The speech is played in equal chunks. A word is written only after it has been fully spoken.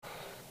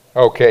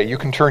Okay, you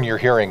can turn your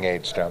hearing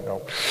aids down.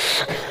 No.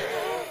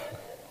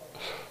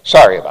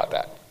 Sorry about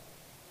that.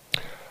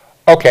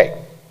 Okay,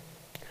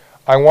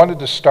 I wanted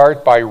to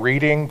start by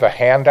reading the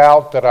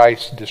handout that I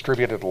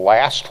distributed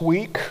last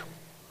week.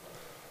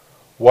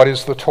 What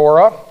is the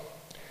Torah?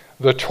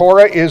 The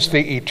Torah is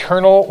the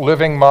eternal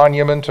living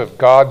monument of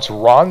God's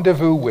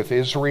rendezvous with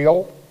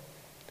Israel,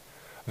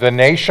 the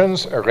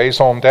nation's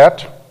raison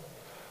d'etre,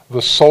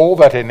 the soul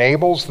that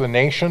enables the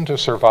nation to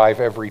survive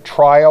every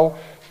trial,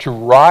 to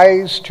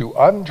rise to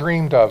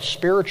undreamed of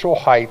spiritual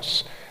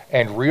heights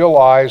and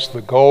realize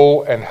the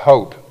goal and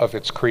hope of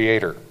its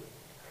creator.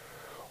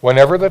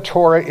 Whenever the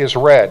Torah is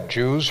read,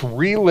 Jews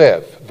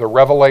relive the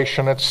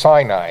revelation at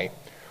Sinai,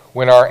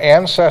 when our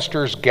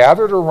ancestors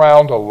gathered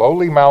around a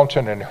lowly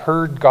mountain and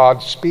heard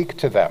God speak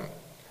to them.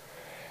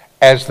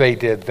 As they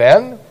did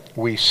then,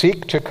 we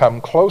seek to come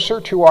closer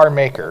to our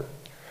Maker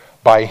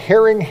by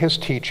hearing his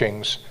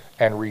teachings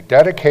and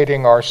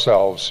rededicating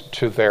ourselves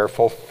to their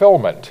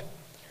fulfillment.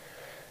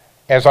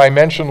 As I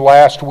mentioned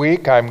last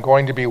week, I'm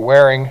going to be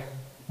wearing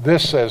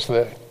this as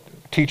the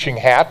teaching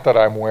hat that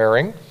I'm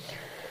wearing,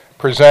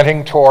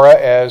 presenting Torah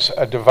as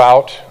a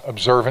devout,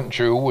 observant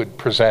Jew would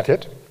present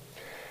it.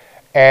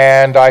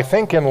 And I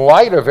think in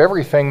light of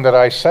everything that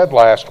I said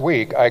last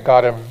week, I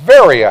got a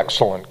very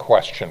excellent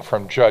question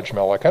from Judge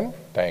Milliken.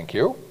 Thank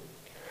you.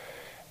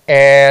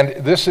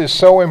 And this is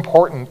so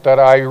important that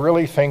I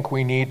really think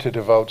we need to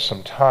devote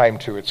some time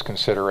to its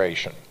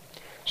consideration.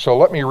 So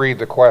let me read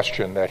the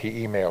question that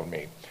he emailed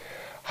me.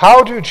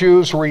 How do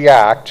Jews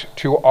react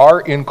to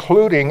our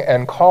including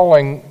and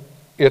calling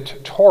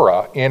it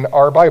Torah in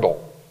our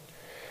Bible?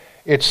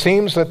 It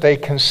seems that they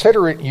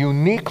consider it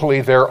uniquely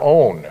their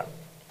own,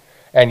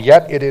 and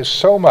yet it is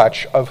so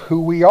much of who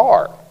we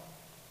are.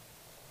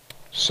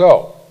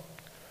 So,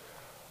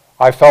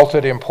 I felt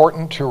it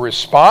important to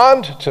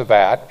respond to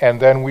that, and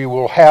then we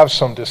will have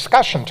some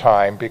discussion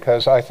time,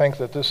 because I think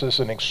that this is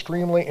an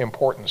extremely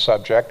important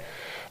subject,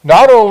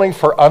 not only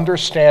for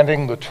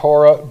understanding the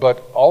Torah,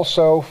 but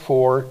also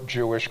for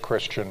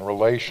Jewish-Christian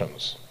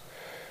relations.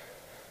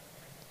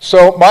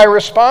 So my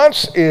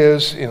response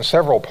is in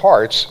several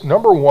parts.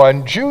 Number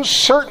one, Jews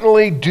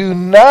certainly do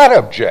not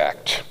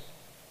object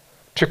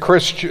to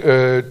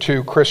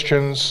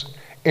Christians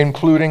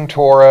including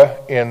Torah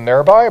in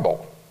their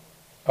Bible.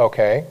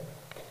 Okay?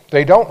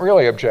 They don't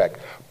really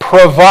object.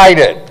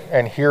 Provided,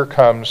 and here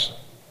comes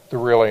the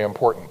really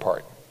important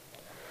part.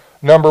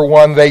 Number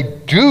one, they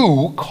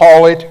do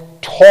call it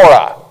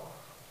Torah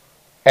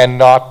and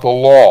not the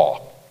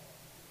law.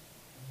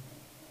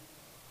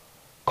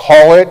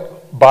 Call it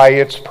by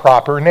its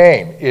proper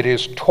name. It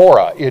is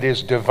Torah. It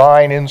is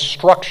divine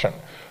instruction.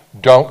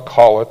 Don't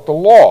call it the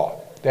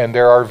law. And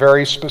there are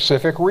very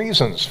specific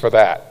reasons for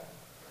that.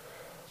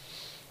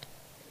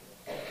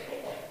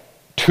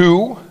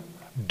 2,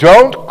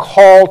 don't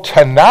call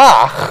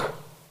Tanakh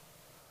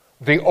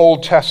the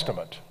Old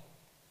Testament,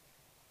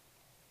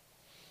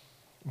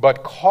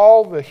 but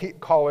call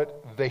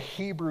it the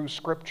Hebrew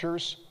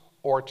Scriptures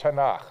or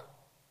Tanakh.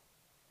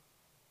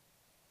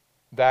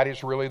 That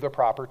is really the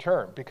proper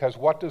term, because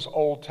what does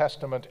Old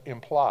Testament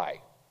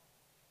imply?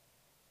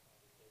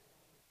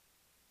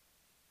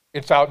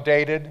 It's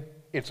outdated,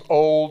 it's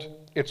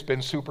old, it's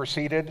been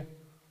superseded.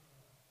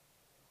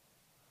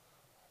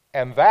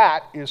 And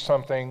that is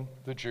something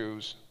the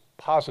Jews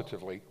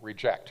positively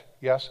reject.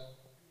 Yes?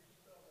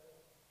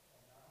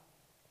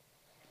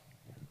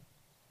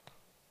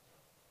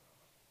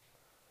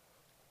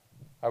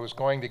 I was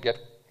going to get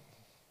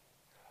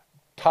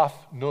Taf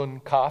Nun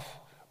Kaf,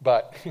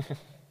 but here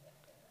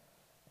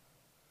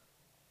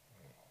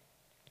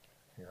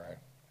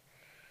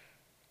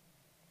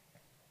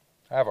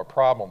I have a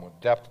problem with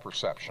depth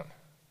perception.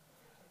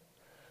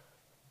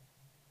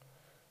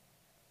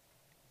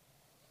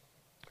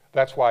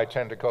 That's why I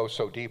tend to go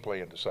so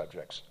deeply into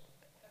subjects.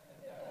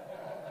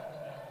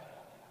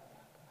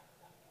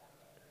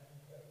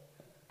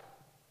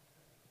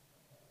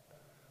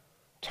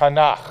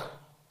 Tanakh.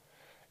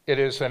 It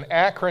is an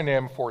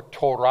acronym for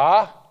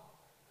Torah,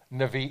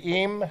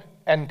 Nevi'im,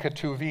 and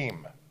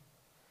Ketuvim.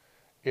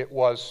 It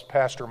was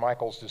Pastor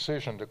Michael's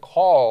decision to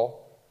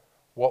call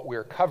what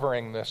we're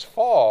covering this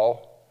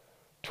fall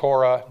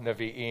Torah,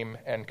 Nevi'im,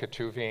 and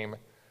Ketuvim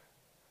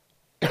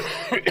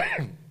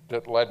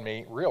that led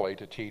me really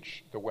to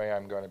teach the way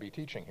I'm going to be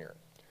teaching here.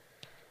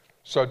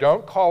 So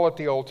don't call it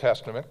the Old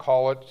Testament,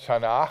 call it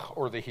Tanakh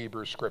or the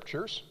Hebrew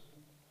Scriptures.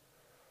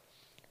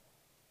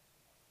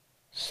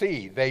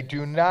 C, they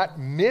do not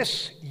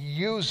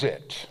misuse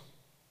it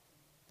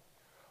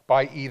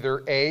by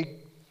either A,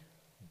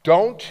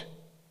 don't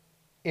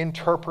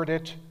interpret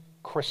it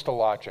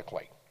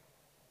Christologically.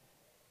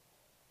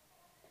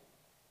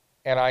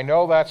 And I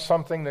know that's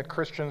something that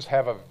Christians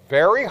have a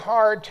very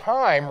hard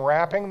time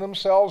wrapping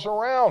themselves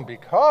around,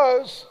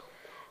 because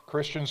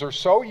Christians are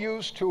so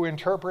used to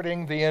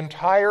interpreting the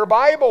entire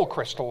Bible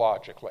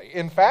Christologically.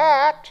 In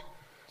fact,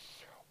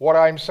 what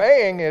I'm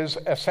saying is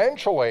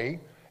essentially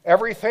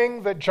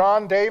everything that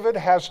John David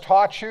has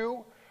taught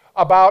you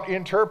about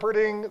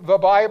interpreting the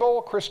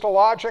Bible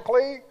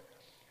Christologically,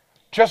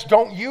 Just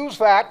don't use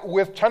that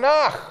with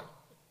Tanakh.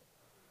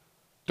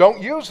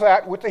 Don't use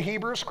that with the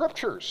Hebrew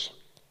Scriptures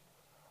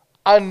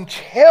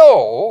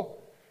until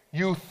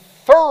you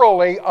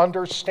thoroughly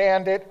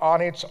understand it on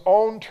its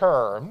own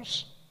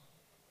terms,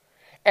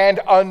 and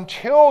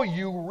until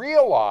you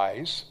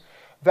realize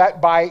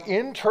that by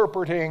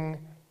interpreting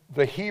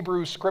the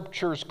Hebrew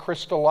Scriptures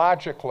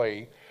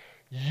Christologically,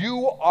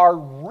 you are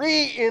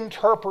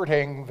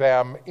reinterpreting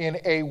them in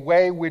a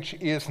way which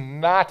is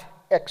not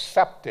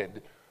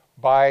accepted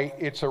by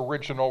its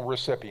original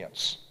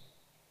recipients.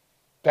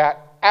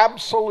 That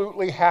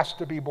absolutely has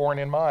to be borne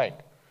in mind,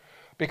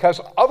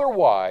 because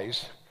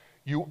otherwise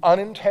you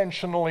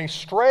unintentionally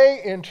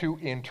stray into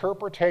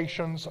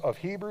interpretations of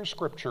Hebrew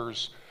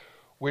Scriptures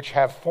which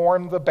have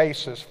formed the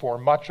basis for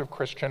much of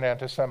Christian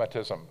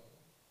anti-Semitism.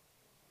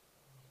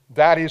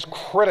 That is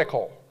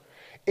critical.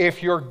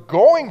 If you're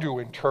going to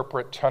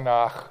interpret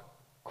Tanakh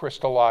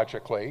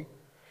Christologically,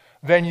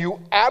 then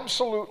you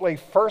absolutely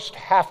first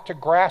have to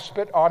grasp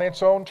it on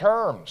its own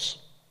terms.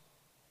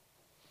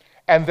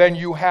 And then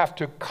you have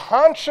to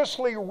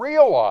consciously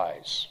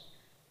realize,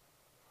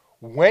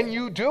 when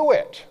you do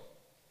it,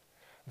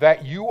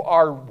 that you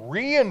are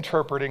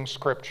reinterpreting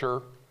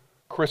Scripture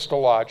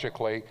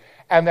Christologically,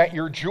 and that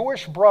your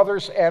Jewish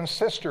brothers and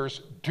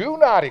sisters do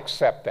not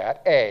accept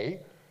that, A,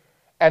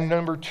 and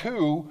number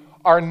two,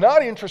 are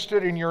not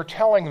interested in your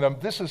telling them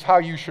this is how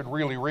you should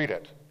really read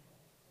it.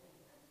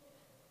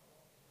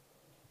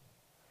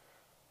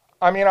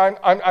 I mean,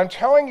 I'm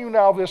telling you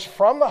now this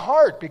from the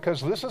heart,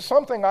 because this is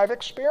something I've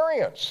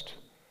experienced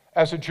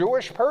as a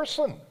Jewish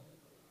person.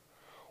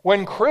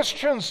 When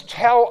Christians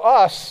tell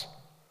us,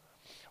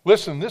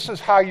 listen, this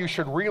is how you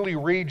should really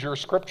read your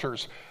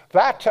Scriptures,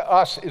 that to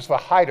us is the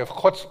height of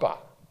chutzpah.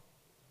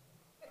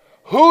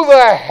 Who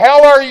the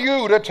hell are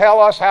you to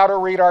tell us how to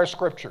read our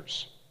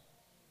Scriptures?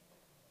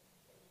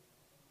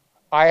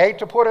 I hate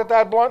to put it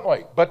that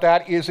bluntly, but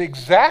that is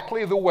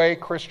exactly the way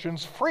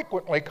Christians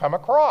frequently come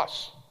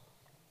across.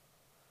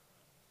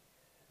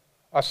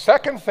 A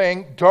second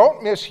thing,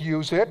 don't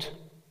misuse it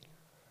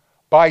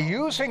by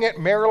using it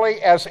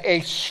merely as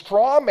a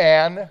straw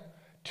man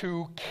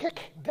to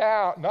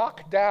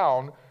knock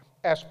down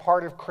as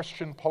part of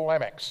Christian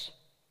polemics.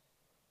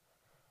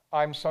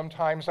 I'm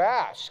sometimes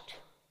asked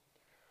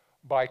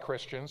by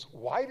Christians,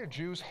 why do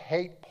Jews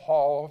hate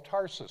Paul of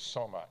Tarsus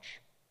so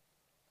much?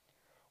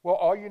 Well,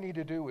 all you need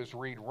to do is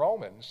read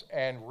Romans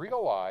and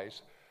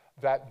realize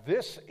that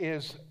this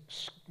is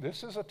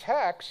a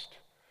text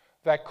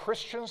that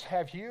Christians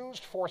have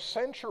used for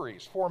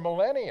centuries, for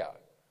millennia,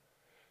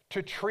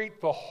 to treat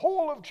the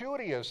whole of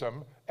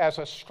Judaism as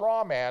a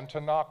straw man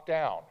to knock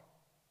down.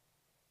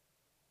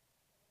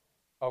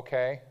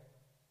 Okay?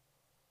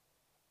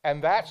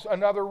 And that's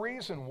another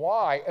reason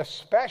why,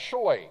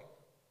 especially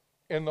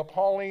in the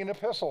Pauline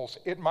epistles,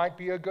 it might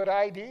be a good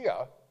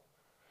idea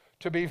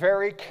to be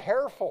very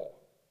careful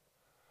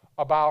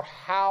about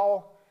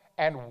how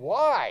and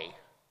why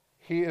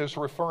he is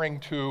referring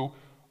to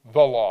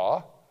the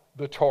law,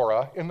 the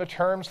Torah, in the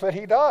terms that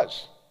he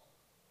does.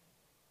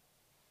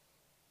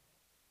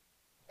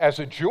 As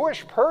a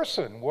Jewish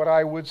person, what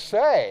I would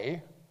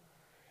say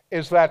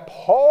is that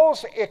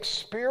Paul's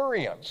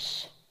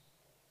experience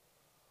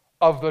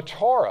of the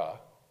Torah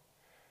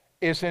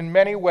is in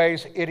many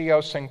ways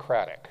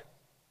idiosyncratic.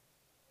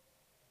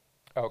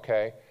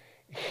 Okay?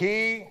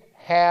 He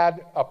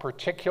had a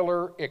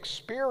particular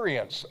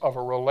experience of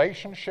a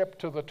relationship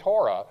to the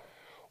Torah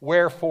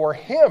where for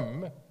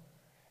him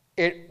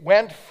it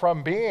went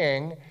from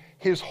being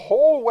his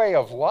whole way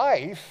of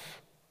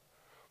life,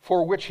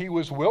 for which he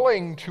was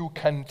willing to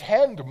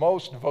contend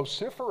most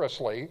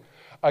vociferously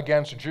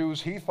against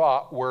Jews he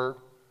thought were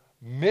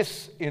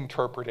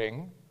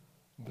misinterpreting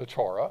the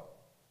Torah,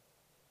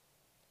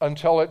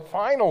 until it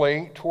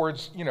finally,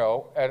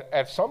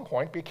 at some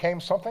point, became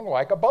something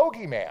like a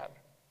bogeyman.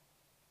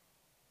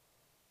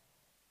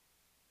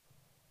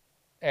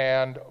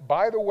 And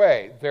by the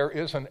way, there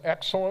is an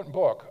excellent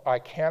book. I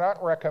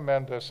cannot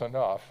recommend this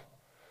enough.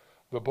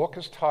 The book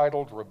is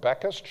titled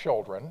Rebecca's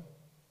Children.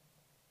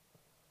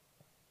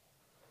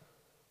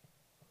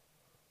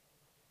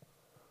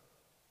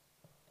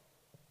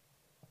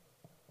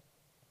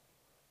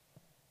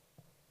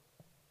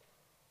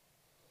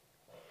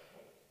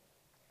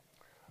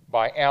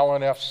 By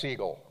Alan F.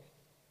 Siegel.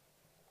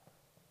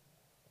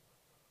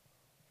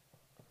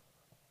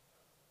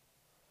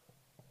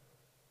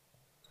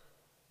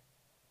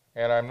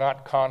 And I'm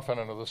not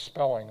confident of the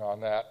spelling on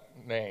that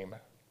name,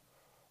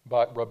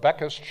 but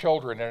Rebecca's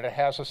Children, and it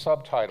has a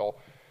subtitle,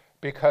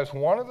 because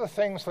one of the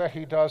things that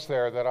he does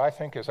there that I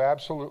think is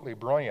absolutely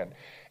brilliant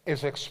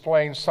is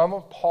explain some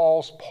of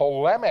Paul's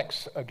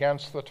polemics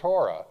against the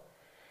Torah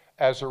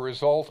as a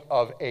result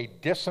of a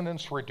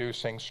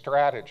dissonance-reducing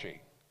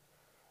strategy,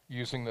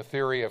 using the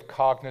theory of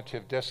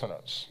cognitive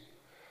dissonance.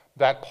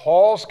 That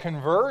Paul's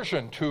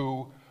conversion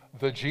to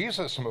the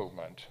Jesus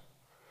movement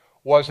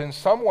was in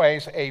some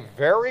ways a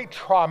very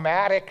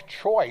traumatic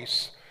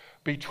choice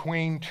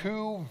between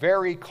two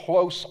very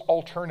close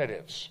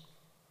alternatives.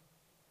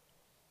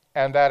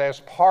 And that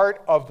as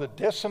part of the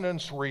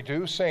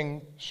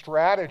dissonance-reducing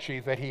strategy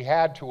that he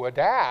had to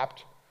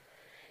adapt,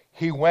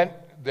 he went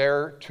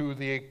there to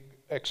the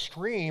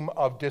extreme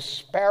of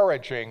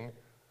disparaging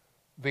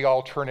the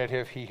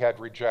alternative he had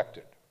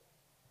rejected.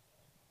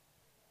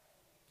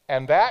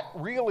 And that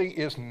really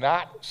is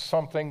not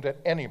something that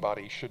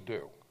anybody should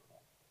do.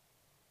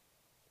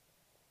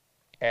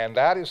 And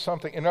that is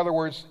something, in other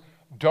words,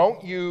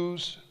 don't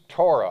use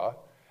Torah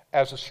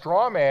as a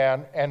straw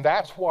man, and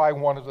that's why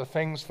one of the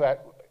things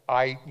that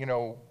I,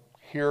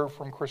 hear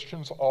from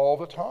Christians all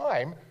the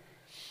time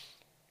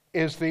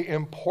is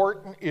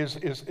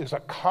is a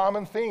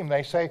common theme.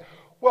 They say,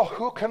 well,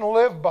 who can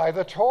live by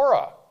the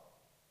Torah?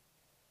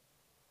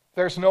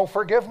 There's no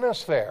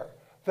forgiveness there.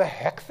 The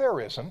heck there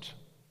isn't.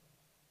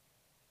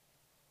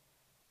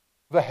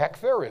 The heck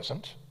there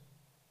isn't.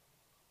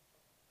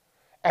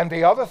 And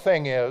the other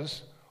thing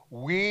is,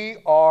 we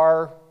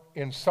are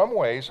in some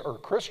ways, or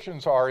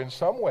Christians are in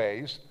some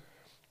ways,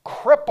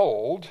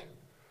 crippled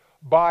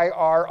by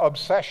our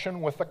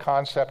obsession with the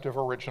concept of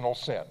original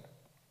sin.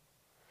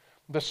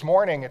 This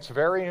morning, it's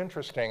very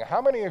interesting.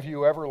 How many of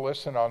you ever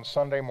listen on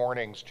Sunday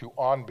mornings to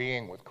On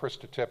Being with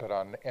Krista Tippett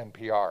on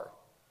NPR?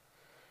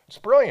 It's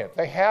brilliant.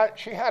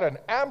 She had an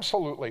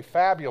absolutely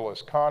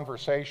fabulous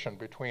conversation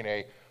between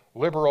a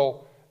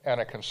liberal and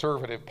a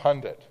conservative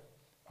pundit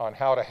on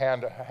how to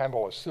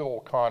handle a civil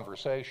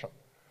conversation.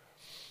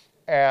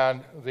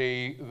 And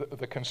the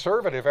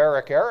conservative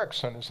Eric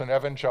Erickson is an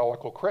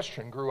evangelical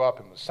Christian, grew up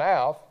in the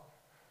South.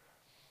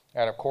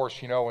 And of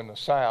course, in the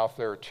South,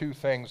 there are two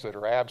things that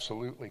are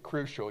absolutely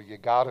crucial. You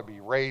got to be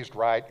raised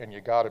right and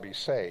you got to be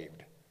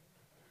saved.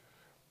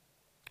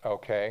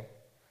 Okay?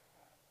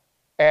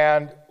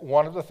 And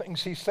one of the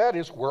things he said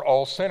is, we're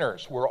all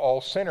sinners, we're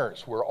all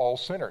sinners, we're all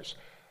sinners.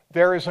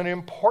 There is an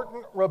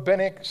important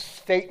rabbinic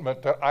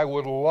statement that I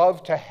would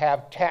love to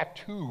have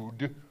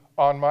tattooed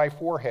on my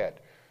forehead.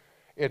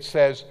 It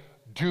says,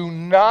 do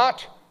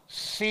not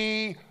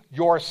see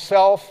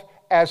yourself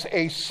as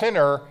a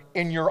sinner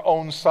in your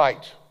own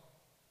sight.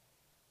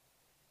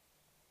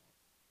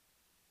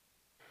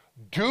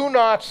 Do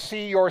not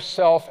see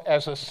yourself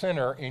as a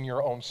sinner in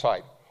your own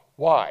sight.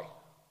 Why?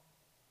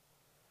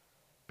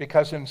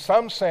 Because in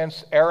some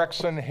sense,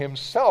 Erickson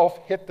himself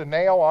hit the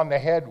nail on the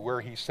head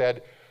where he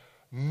said,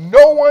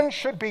 no one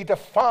should be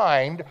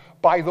defined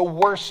by the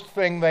worst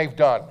thing they've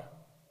done.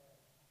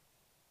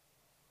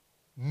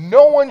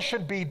 No one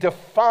should be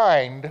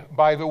defined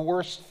by the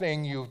worst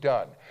thing you've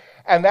done.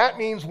 And that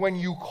means when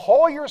you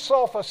call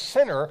yourself a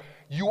sinner,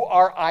 you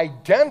are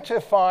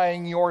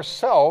identifying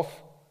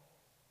yourself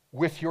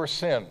with your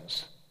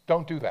sins.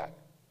 Don't do that.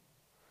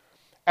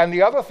 And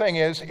the other thing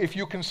is, if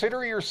you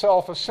consider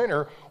yourself a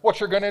sinner, what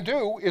you're going to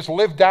do is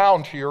live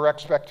down to your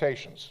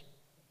expectations.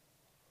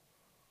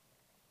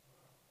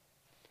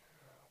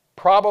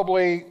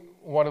 Probably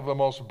one of the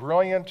most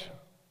brilliant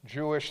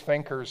Jewish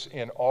thinkers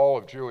in all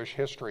of Jewish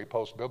history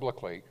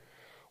post-biblically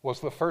was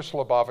the first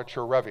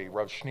Lubavitcher Rebbe,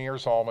 Rav Shneur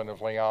Zalman of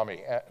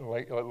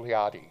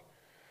Liadi.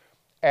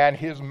 And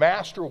his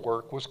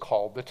masterwork was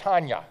called the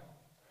Tanya.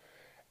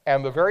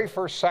 And the very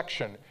first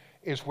section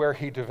is where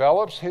he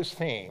develops his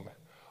theme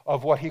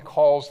of what he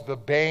calls the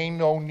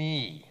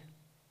Beinoni,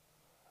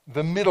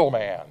 the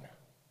middleman.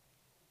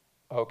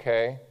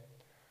 Okay?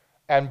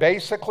 And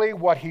basically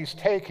what he's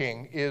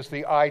taking is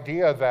the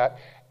idea that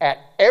at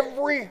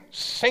every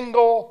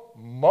single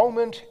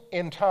moment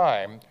in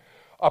time,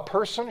 a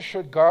person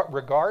should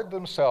regard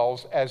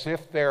themselves as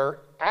if their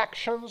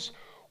actions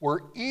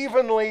were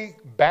evenly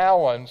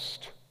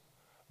balanced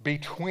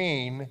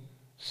between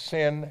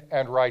sin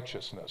and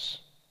righteousness.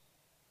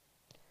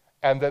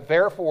 And that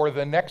therefore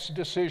the next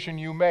decision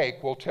you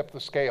make will tip the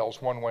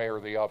scales one way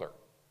or the other.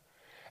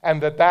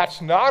 And that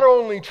that's not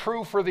only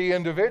true for the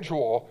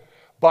individual,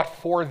 but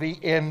for the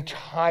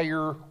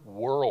entire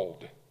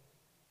world.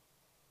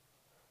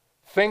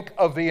 Think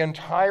of the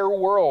entire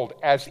world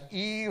as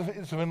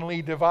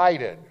evenly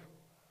divided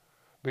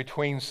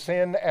between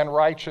sin and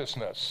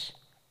righteousness,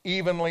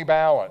 evenly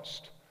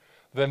balanced.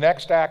 The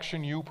next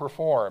action you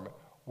perform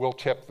will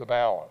tip the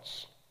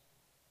balance.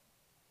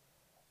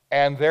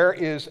 And there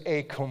is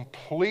a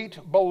complete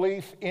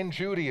belief in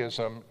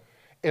Judaism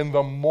in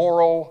the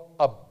moral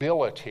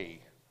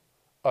ability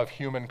of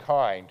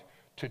humankind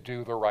to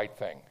do the right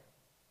thing.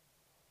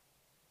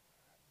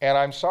 And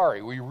I'm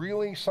sorry, we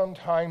really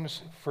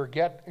sometimes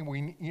forget,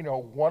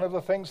 one of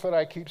the things that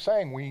I keep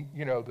saying,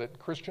 that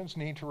Christians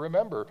need to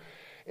remember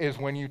is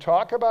when you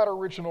talk about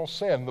original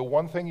sin, the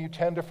one thing you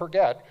tend to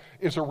forget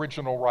is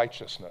original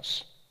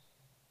righteousness.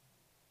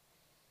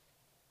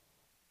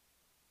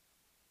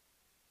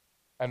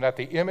 And that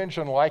the image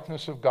and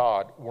likeness of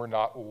God were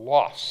not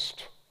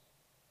lost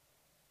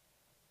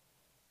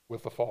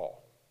with the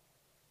fall.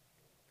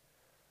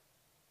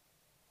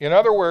 In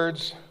other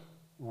words,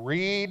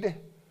 read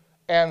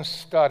and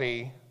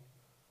study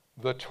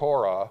the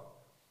Torah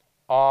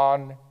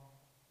on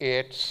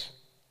its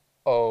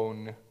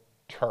own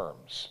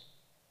terms.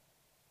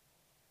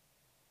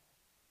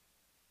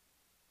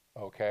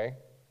 Okay?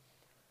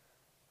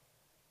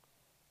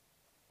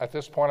 At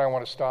this point, I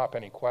want to stop.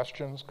 Any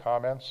questions,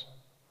 comments?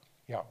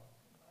 Yeah.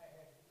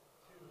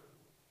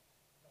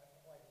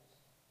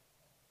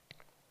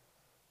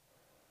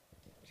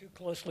 Two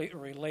closely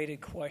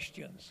related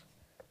questions.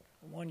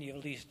 One you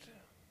at least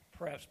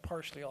perhaps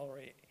partially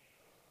already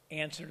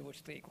answered,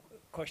 which the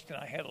question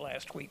I had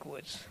last week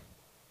was,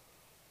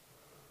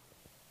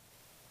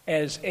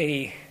 as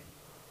a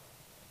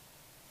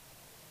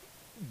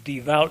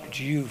devout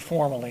Jew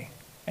formerly,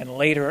 and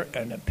later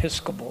an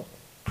Episcopal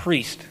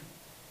priest,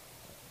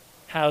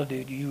 how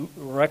did you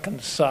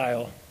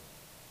reconcile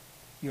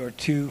your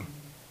two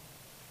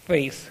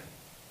faith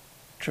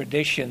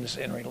traditions,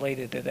 and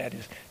related to that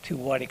is, to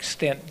what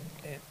extent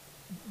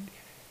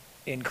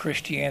in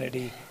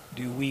Christianity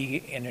do we,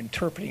 in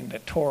interpreting the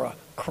Torah,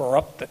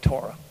 corrupt the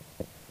Torah?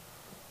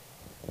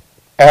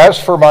 As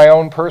for my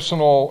own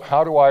personal,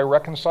 how do I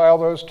reconcile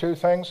those two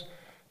things?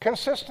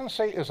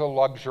 Consistency is a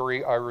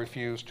luxury I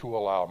refuse to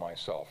allow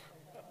myself.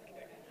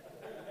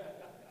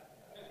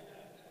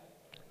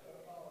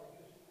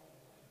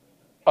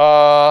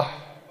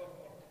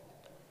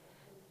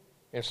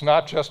 It's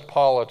not just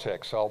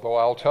politics, although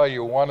I'll tell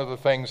you one of the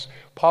things,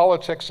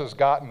 politics has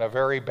gotten a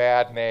very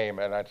bad name,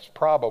 and it's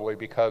probably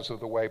because of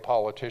the way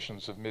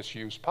politicians have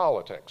misused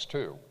politics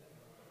too.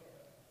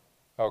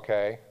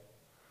 Okay?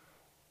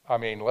 I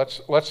mean,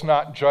 let's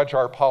not judge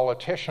our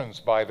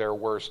politicians by their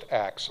worst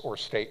acts or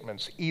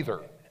statements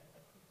either,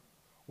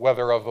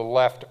 whether of the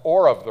left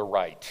or of the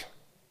right.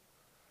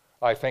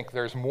 I think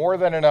there's more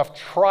than enough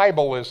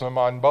tribalism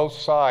on both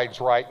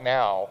sides right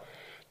now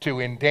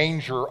to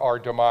endanger our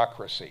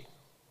democracy.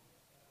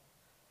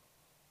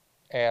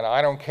 And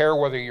I don't care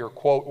whether you're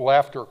quote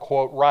left or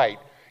quote right,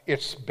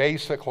 it's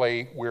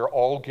basically we're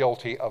all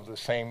guilty of the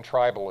same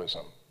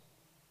tribalism.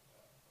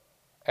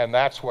 And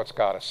that's what's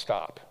got to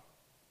stop.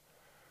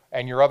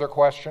 And your other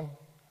question,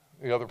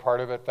 the other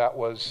part of it, that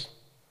was,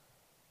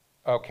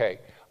 okay.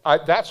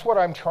 That's what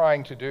I'm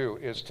trying to do,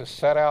 is to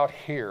set out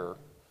here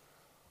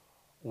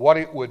what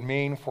it would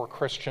mean for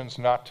Christians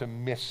not to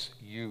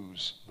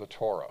misuse the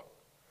Torah.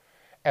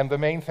 And the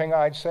main thing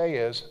I'd say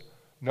is,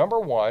 number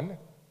one,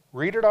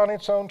 read it on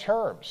its own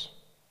terms.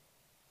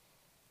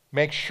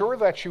 Make sure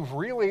that you've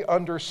really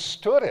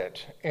understood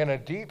it in a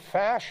deep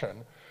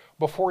fashion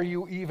before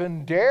you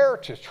even dare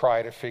to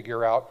try to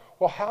figure out,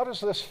 well, how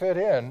does this fit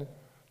in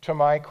to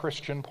my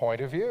Christian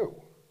point of view?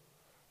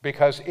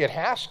 Because it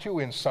has to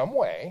in some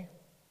way,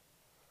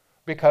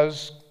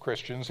 because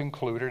Christians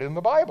include it in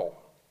the Bible.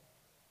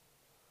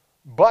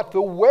 But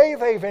the way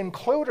they've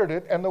included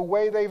it and the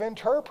way they've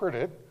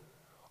interpreted it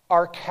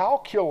are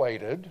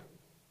calculated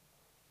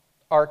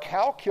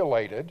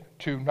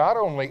to not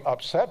only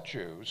upset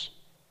Jews,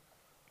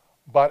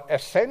 but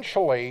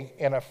essentially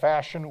in a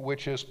fashion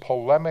which is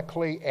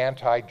polemically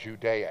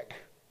anti-Judaic.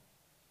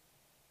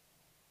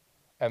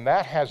 And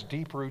that has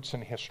deep roots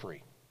in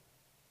history.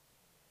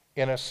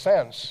 In a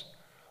sense,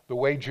 the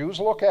way Jews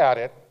look at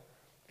it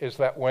is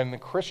that when the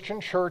Christian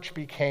church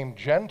became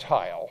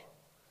Gentile,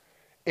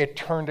 it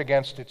turned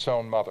against its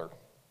own mother.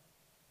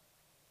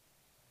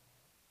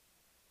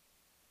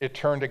 It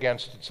turned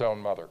against its own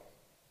mother.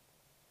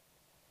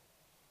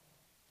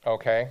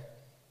 Okay?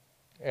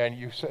 And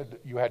you said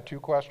you had two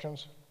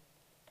questions?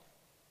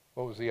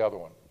 What was the other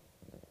one?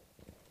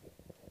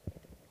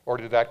 Or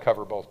did that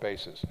cover both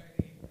bases?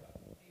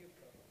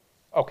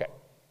 Okay.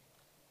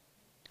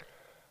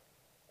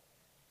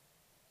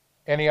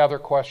 Any other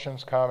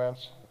questions,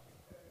 comments?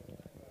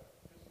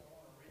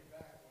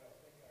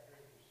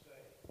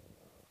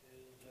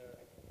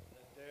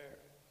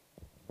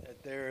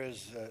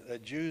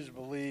 That Jews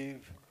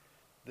believe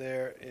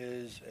there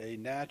is a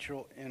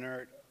natural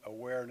inert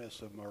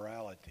awareness of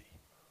morality.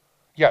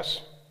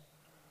 Yes.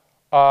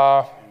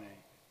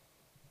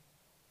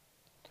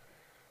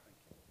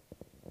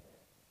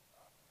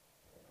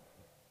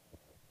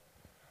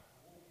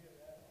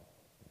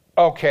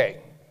 Okay.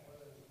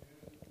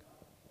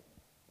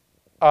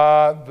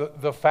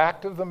 The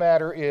fact of the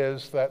matter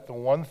is that the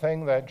one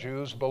thing that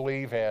Jews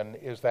believe in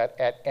is that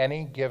at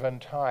any given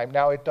time,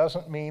 now it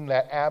doesn't mean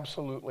that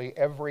absolutely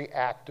every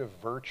act of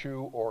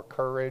virtue or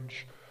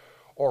courage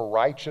or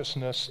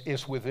righteousness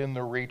is within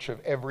the reach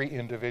of every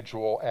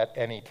individual at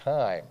any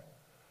time.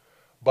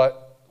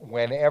 But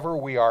whenever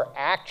we are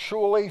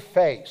actually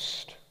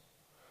faced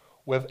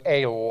with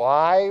a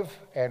live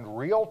and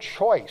real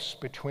choice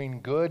between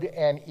good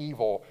and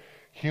evil,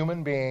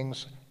 human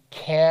beings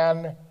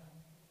can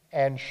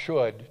and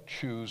should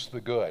choose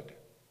the good.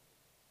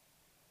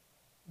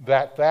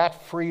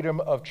 That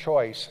freedom of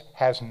choice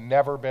has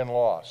never been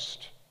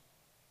lost.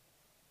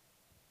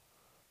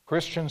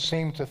 Christians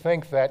seem to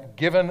think that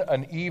given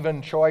an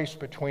even choice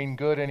between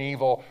good and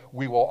evil,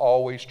 we will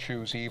always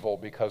choose evil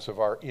because of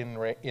our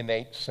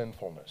innate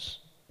sinfulness.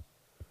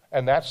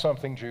 And that's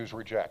something Jews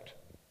reject.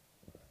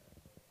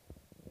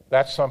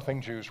 That's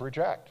something Jews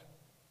reject.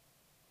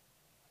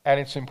 And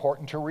it's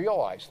important to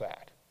realize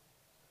that.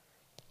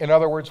 In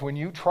other words, when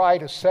you try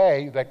to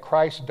say that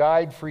Christ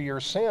died for your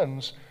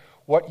sins,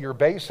 what you're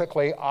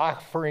basically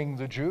offering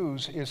the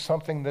Jews is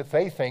something that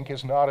they think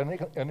is not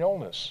an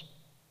illness,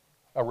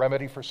 a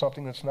remedy for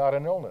something that's not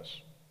an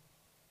illness.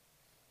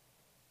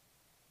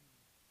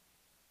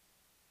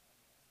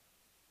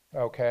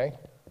 Okay?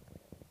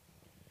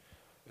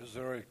 Is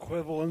there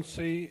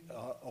equivalency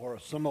or a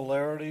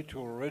similarity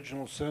to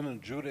original sin in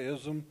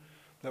Judaism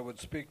that would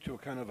speak to a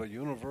kind of a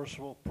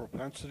universal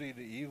propensity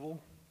to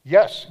evil?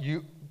 Yes,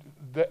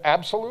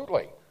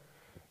 absolutely.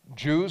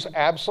 Jews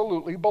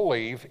absolutely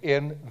believe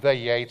in the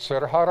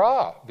Yetzer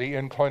Hara, the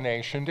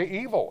inclination to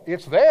evil.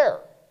 It's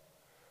there.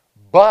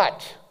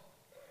 But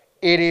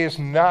it is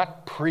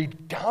not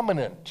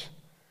predominant.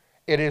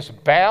 It is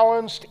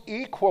balanced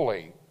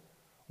equally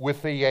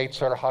with the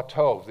Yetzer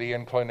HaTov, the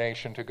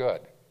inclination to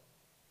good.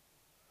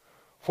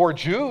 For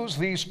Jews,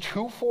 these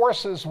two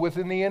forces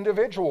within the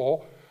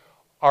individual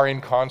are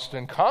in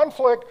constant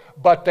conflict,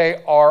 but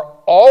they are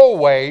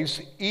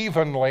always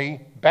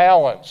evenly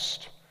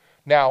balanced.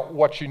 Now,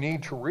 what you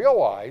need to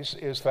realize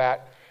is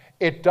that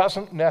it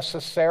doesn't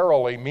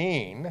necessarily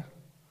mean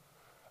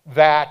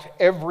that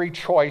every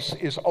choice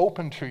is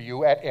open to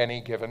you at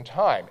any given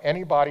time.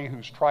 Anybody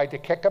who's tried to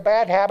kick a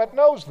bad habit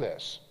knows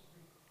this.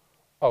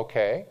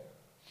 Okay?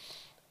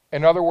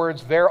 In other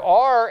words, there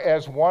are,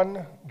 as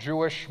one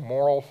Jewish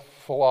moral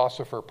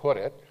philosopher put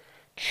it,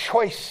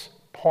 choice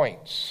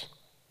points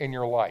in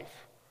your life.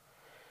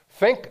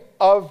 Think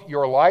of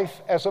your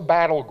life as a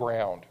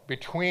battleground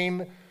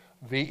between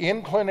the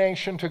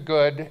inclination to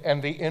good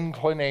and the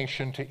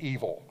inclination to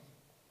evil.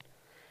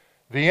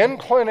 The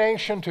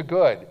inclination to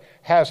good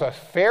has a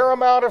fair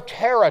amount of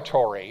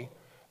territory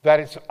that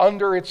it's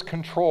under its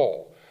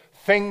control.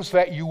 Things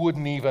that you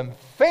wouldn't even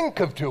think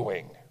of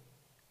doing.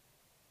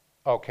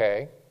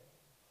 Okay?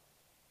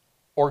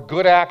 Or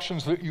good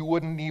actions that you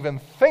wouldn't even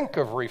think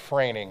of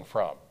refraining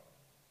from.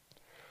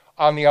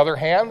 On the other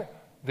hand,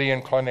 the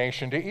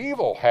inclination to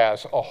evil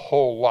has a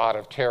whole lot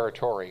of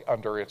territory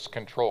under its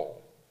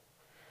control.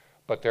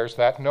 But there's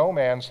that no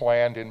man's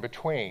land in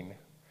between,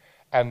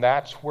 and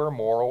that's where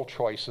moral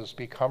choices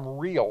become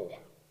real.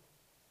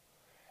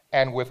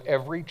 And with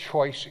every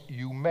choice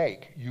you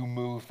make, you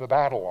move the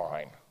battle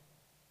line.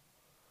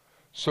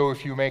 So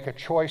if you make a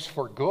choice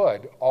for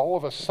good, all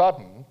of a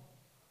sudden,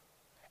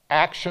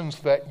 actions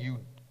that you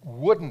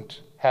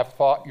wouldn't have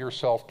thought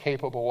yourself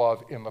capable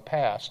of in the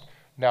past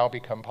now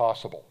become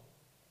possible.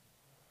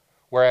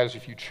 Whereas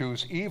if you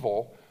choose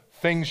evil,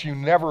 things you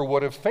never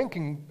would have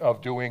thinking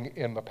of doing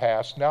in the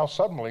past now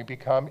suddenly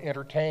become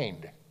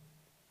entertained.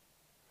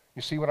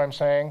 You see what I'm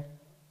saying?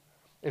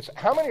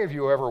 How many of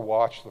you ever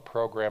watched the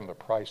program The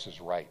Price is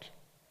Right?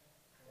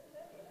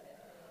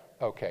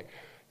 Okay.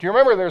 Do you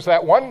remember there's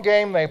that one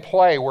game they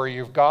play where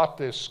you've got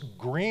this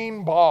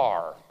green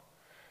bar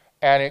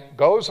and it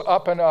goes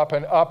up and up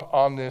and up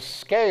on this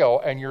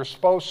scale, and you're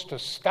supposed to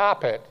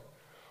stop it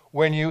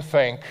when you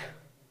think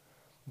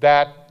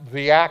that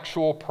the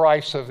actual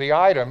price of the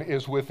item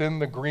is within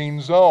the green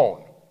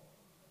zone.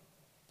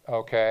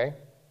 Okay?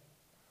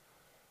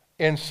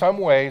 In some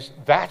ways,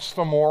 that's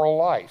the moral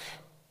life.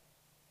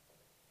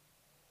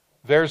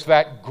 There's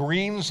that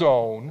green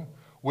zone,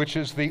 which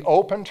is the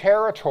open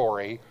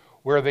territory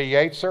where the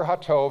Yetzer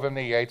HaTov and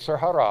the Yetzer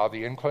Hara,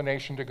 the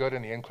inclination to good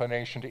and the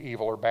inclination to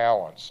evil, are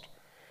balanced.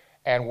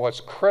 And what's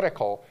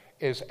critical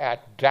is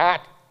at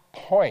that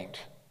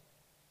point,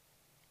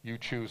 you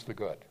choose the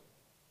good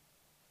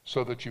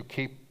so that you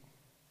keep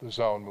the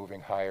zone moving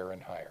higher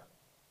and higher.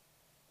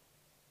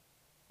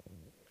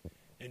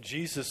 And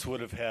Jesus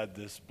would have had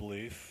this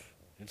belief,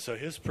 and so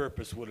his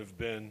purpose would have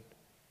been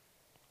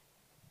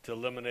to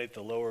eliminate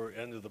the lower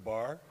end of the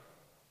bar?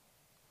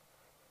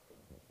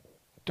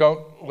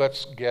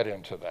 Let's get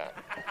into that.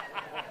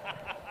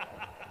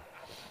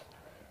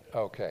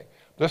 Okay.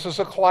 This is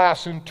a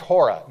class in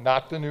Torah,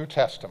 not the New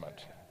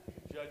Testament.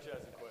 Judge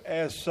has a question.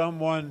 As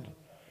someone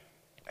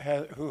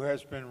who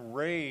has been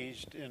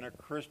raised in a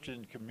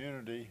Christian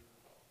community,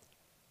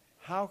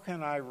 how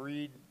can I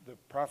read the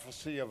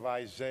prophecy of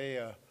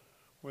Isaiah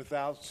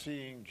without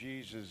seeing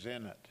Jesus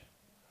in it?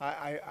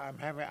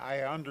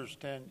 I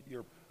understand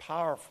your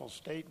powerful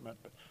statement,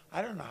 but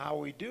I don't know how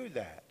we do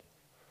that.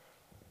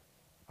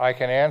 I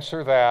can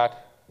answer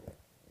that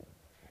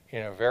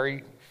in a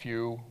very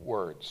few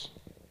words.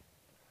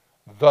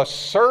 The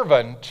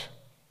servant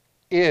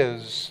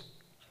is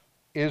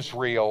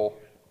Israel,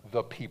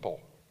 the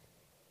people.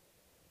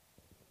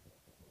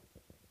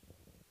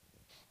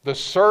 The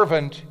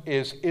servant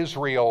is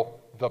Israel,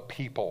 the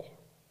people,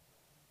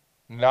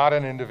 not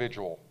an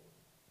individual.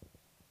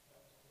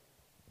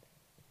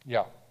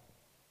 Yeah.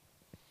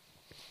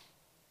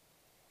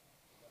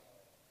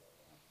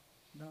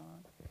 Don.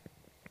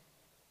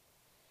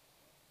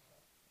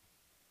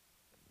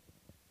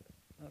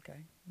 Okay.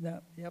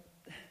 No. Yep.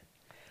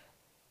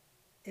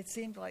 It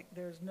seems like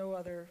there's no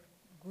other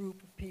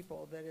group of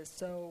people that is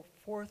so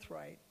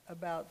forthright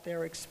about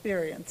their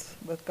experience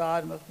with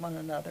God and with one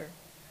another.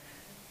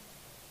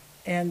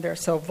 And they're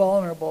so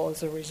vulnerable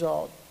as a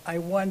result. I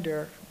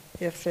wonder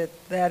if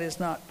that is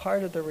not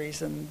part of the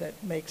reason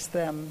that makes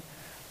them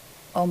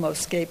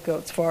almost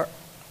scapegoats for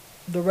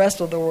the rest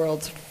of the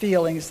world's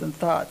feelings and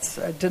thoughts,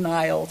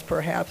 denials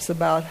perhaps,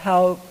 about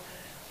how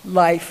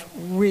life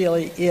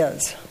really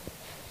is.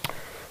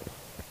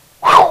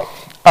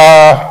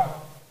 One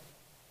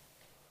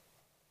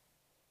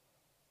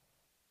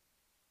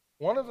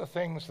of the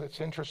things that's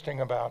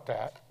interesting about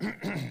that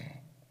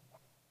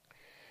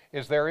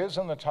is there is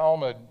in the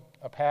Talmud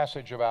a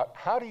passage about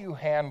how do you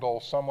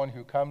handle someone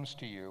who comes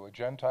to you, a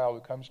Gentile who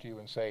comes to you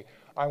and say,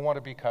 I want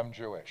to become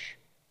Jewish.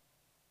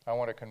 I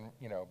want to,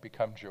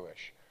 become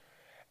Jewish.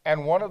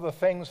 And one of the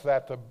things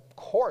that the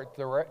court,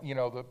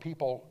 the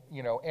people,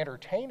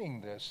 entertaining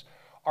this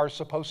are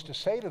supposed to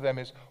say to them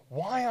is,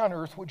 why on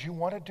earth would you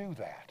want to do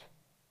that?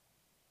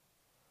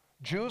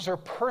 Jews are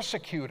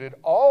persecuted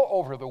all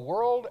over the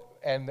world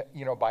and,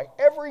 by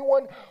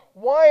everyone.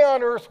 Why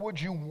on earth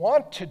would you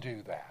want to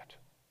do that?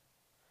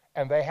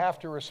 And they have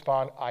to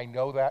respond, I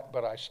know that,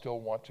 but I still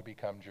want to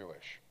become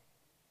Jewish.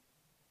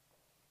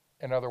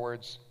 In other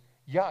words,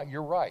 yeah,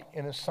 you're right.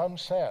 In some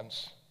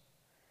sense,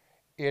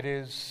 it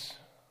is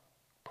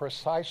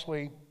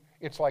precisely,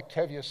 it's like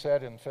Tevye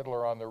said in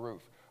Fiddler on the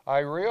Roof. I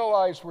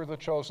realize we're the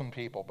chosen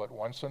people, but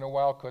once in a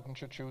while, couldn't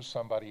you choose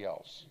somebody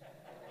else?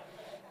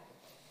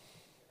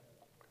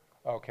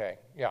 Okay,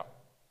 yeah.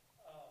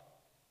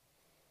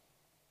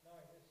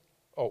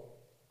 Oh.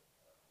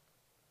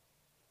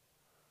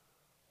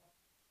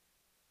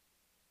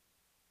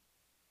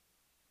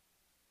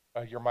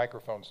 Your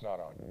microphone's not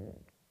on.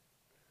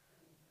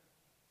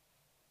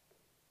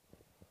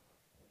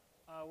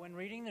 When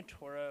reading the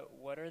Torah,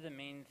 what are the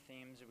main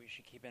themes that we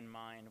should keep in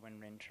mind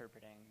when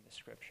interpreting the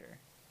scripture?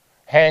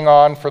 Hang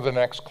on for the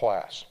next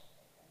class.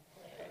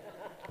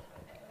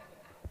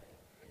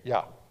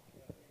 Yeah.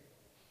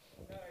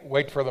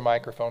 Wait for the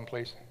microphone,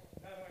 please.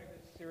 Not only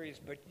this series,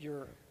 but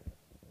your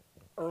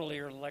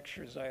earlier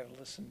lectures I have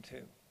listened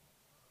to.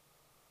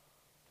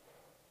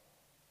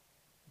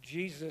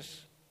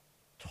 Jesus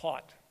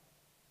taught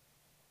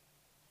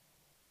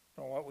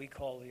from what we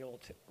call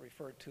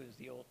referred to as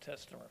the Old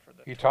Testament for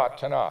the He Torah. taught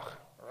Tanakh.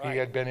 Right. He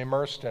had been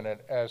immersed in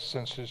it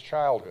since his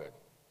childhood.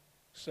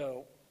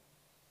 So,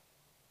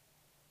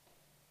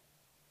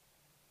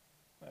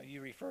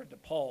 you referred to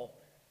Paul,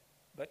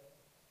 but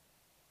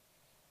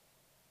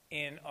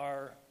in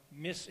our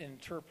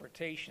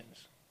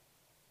misinterpretations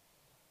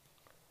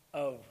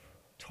of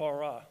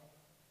Torah,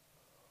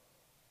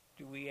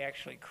 do we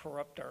actually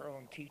corrupt our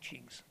own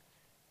teachings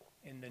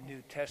in the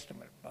New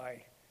Testament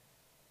by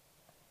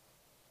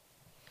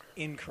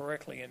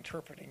incorrectly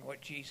interpreting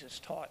what Jesus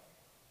taught?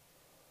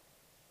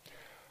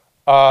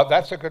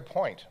 That's a good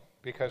point,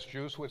 because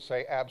Jews would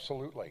say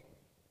absolutely.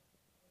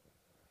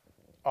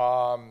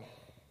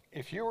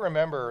 If you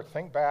remember,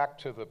 think back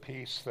to the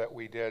piece that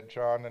we did,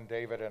 John and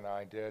David and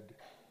I did,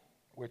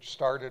 which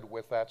started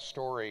with that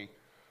story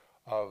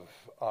of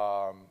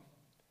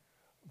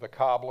The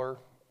Cobbler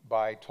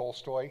by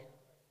Tolstoy.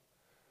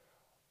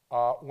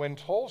 When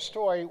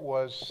Tolstoy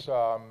was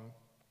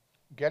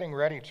getting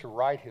ready to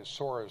write his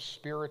sort of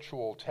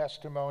spiritual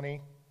testimony,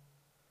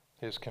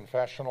 his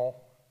confessional,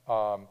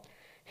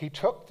 he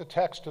took the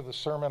text of the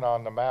Sermon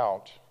on the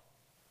Mount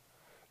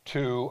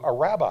to a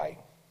rabbi.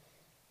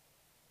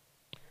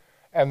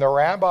 And the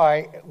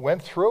rabbi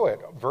went through it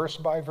verse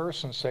by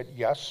verse and said,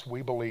 yes,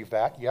 we believe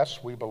that.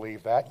 Yes, we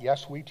believe that.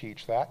 Yes, we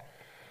teach that.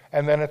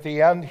 And then at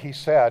the end he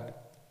said,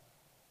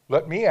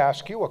 let me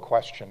ask you a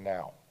question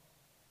now.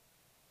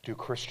 Do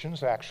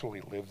Christians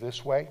actually live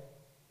this way?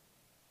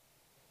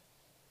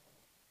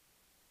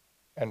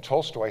 And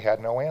Tolstoy had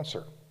no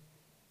answer.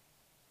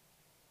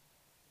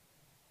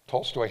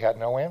 Tolstoy had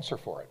no answer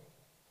for it.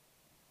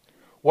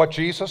 What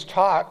Jesus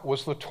taught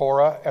was the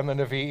Torah and the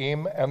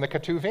Nevi'im and the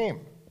Ketuvim.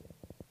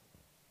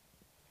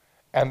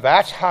 And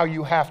that's how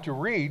you have to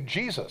read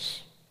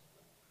Jesus.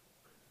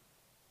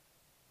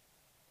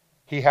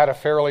 He had a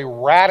fairly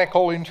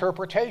radical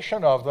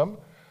interpretation of them,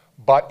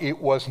 but it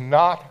was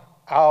not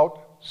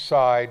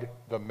outside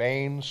the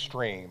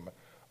mainstream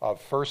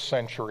of first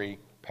century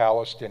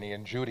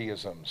Palestinian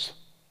Judaisms.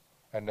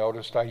 And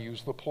notice I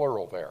use the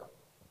plural there.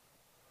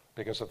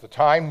 Because at the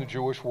time the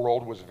Jewish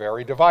world was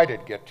very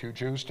divided. Get two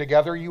Jews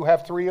together, you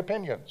have three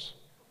opinions.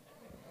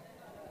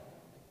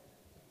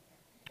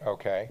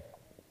 Okay.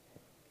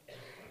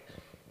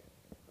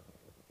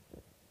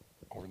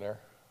 Over there.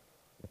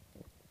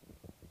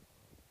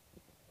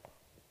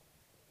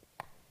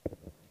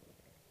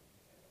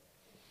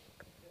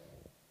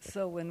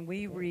 So when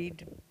we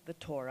read the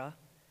Torah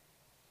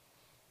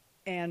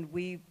and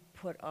we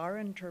put our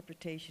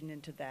interpretation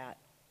into that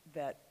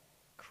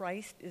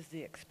Christ is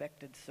the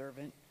expected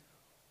servant,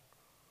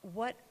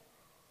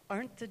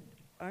 aren't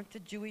the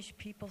Jewish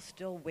people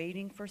still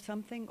waiting for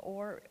something,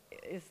 or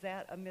is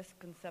that a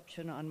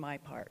misconception on my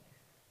part?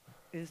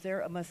 Is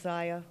there a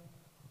Messiah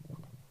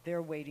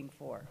they're waiting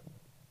for?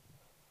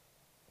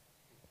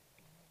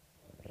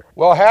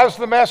 Well, has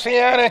the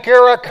Messianic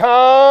era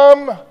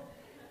come?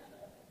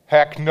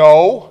 Heck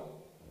no.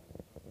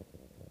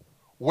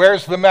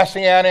 Where's the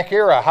Messianic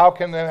era? How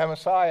can the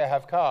Messiah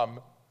have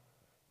come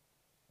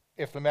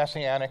if the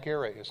Messianic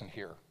era isn't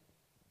here?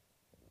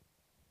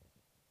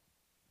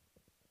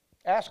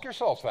 Ask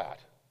yourselves that.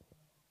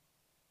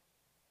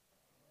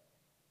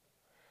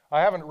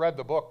 I haven't read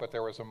the book, but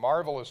there was a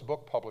marvelous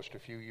book published a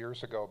few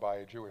years ago by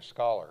a Jewish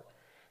scholar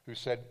who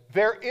said,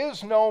 "There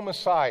is no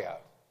Messiah,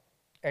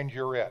 and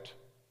you're it."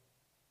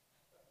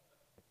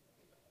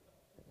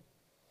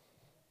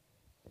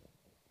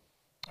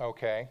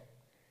 Okay.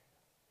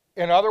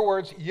 In other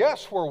words,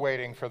 yes, we're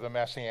waiting for the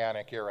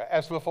Messianic era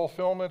as the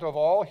fulfillment of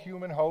all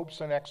human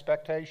hopes and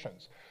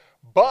expectations.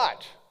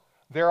 But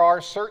there are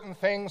certain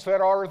things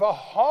that are the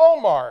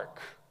hallmark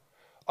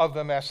of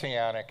the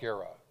Messianic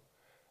era.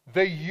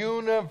 The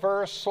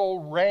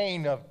universal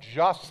reign of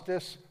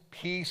justice,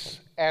 peace,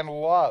 and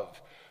love.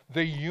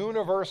 The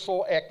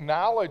universal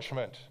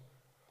acknowledgement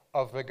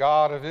of the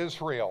God of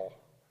Israel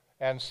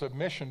and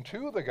submission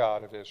to the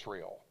God of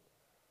Israel.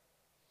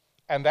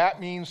 And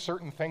that means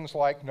certain things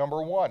like,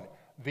 number one,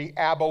 the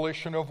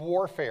abolition of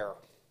warfare.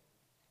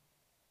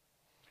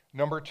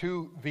 Number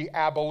two, the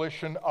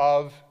abolition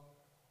of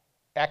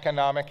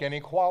economic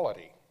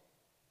inequality.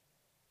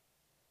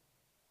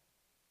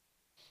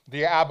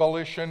 The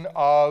abolition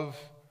of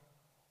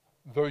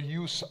the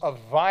use of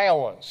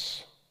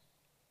violence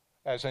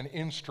as an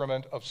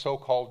instrument of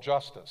so-called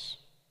justice.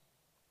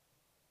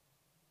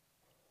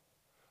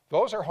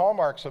 Those are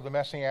hallmarks of the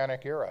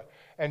Messianic era.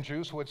 And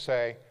Jews would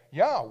say,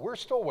 yeah, we're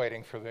still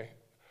waiting for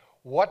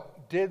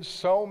what did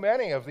so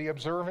many of the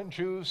observant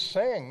Jews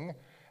sing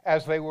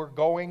as they were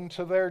going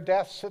to their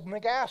deaths in the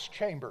gas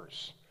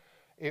chambers?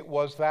 It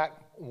was that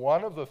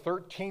one of the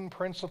 13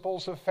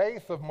 principles of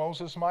faith of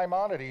Moses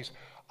Maimonides.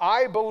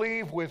 I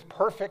believe with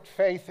perfect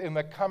faith in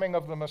the coming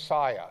of the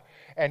Messiah,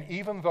 and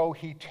even though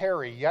he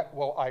tarry, yet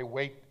will I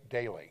wait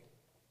daily.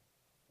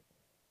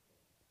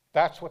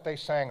 That's what they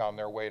sang on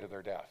their way to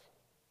their death.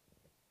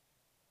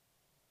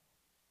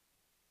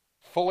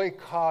 Fully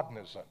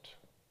cognizant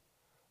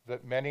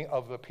that many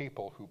of the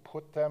people who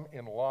put them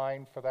in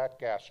line for that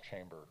gas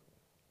chamber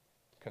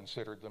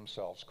considered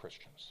themselves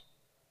Christians.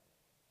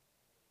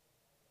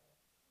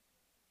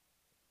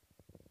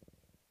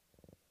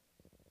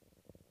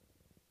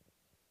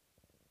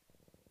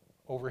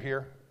 Over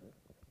here.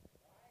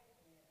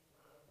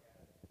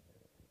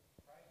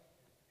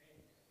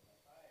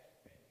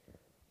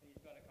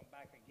 He's going to come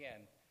back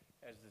again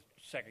as the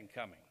second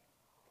coming.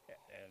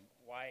 And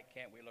why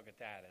can't we look at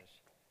that as...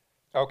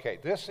 Okay,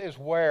 this is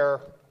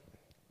where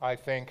I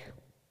think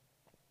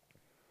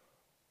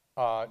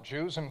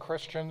Jews and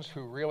Christians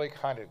who really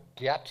kind of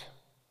get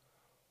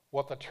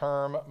what the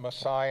term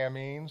Messiah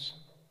means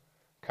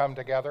come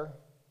together.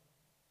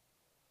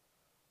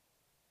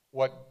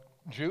 What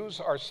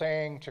Jews are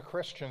saying to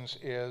Christians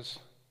is,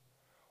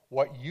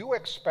 what you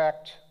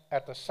expect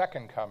at the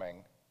second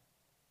coming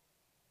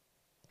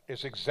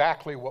is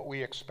exactly what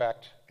we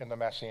expect in the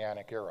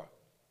Messianic era.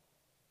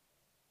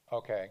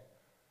 Okay?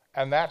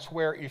 And that's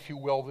where, if you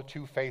will, the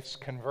two faiths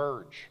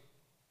converge.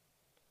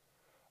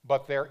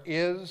 But there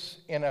is,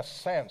 in a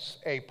sense,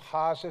 a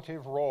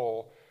positive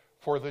role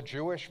for the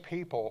Jewish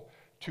people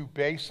to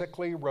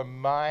basically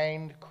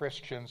remind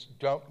Christians,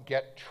 don't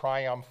get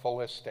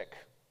triumphalistic.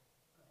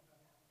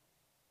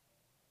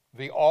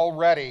 The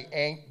already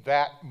ain't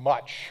that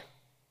much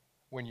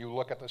when you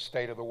look at the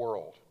state of the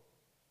world.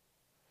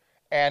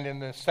 And in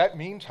the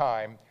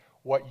meantime,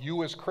 what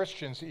you as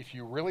Christians, if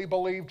you really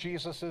believe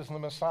Jesus is the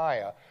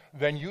Messiah,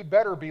 then you'd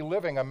better be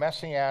living a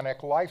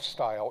messianic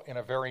lifestyle in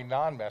a very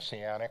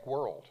non-messianic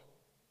world.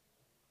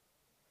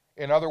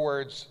 In other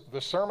words,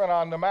 the Sermon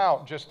on the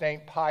Mount just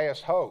ain't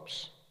pious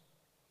hopes.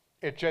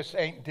 It just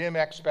ain't dim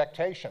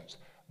expectations.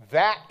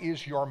 That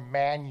is your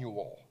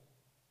manual.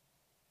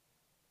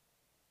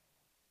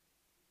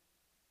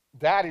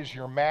 That is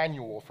your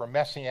manual for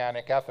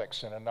messianic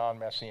ethics in a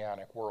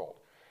non-messianic world.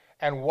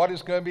 And what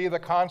is going to be the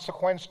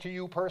consequence to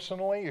you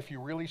personally if you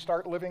really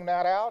start living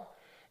that out?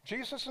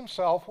 Jesus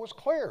himself was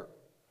clear.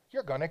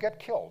 You're going to get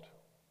killed.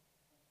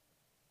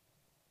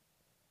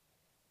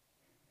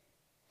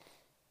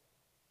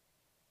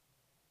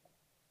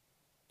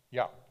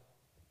 Yeah.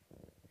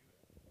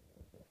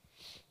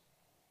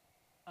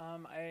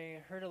 I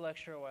heard a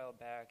lecture a while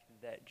back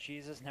that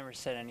Jesus never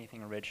said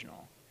anything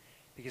original.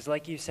 Because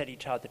like you said, he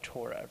taught the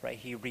Torah, right?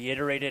 He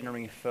reiterated and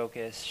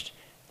refocused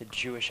the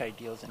Jewish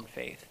ideals and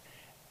faith.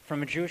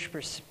 From a Jewish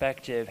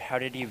perspective, how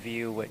did you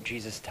view what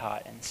Jesus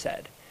taught and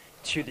said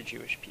to the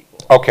Jewish people?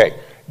 Okay.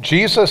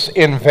 Jesus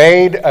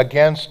inveighed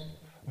against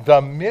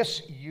the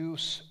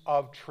misuse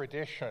of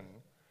tradition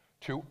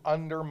to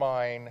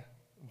undermine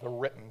the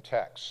written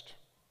text.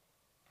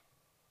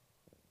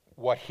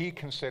 What he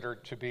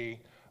considered to be,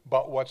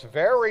 but what's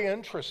very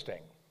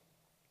interesting,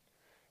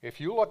 if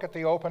you look at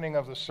the opening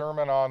of the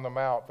Sermon on the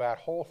Mount, that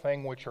whole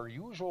thing which are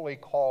usually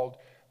called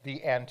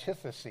the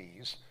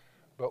antitheses,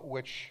 but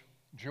which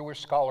Jewish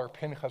scholar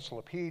Pinchas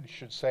Lapid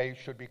should say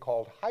should be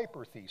called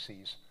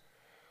hypertheses,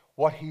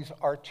 what he's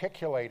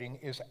articulating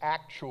is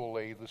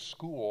actually the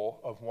school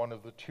of one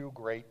of the two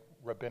great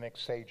rabbinic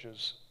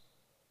sages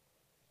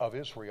of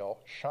Israel,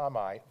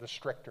 Shammai, the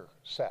stricter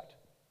set.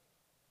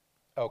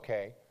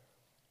 Okay?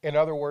 In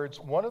other words,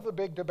 one of the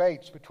big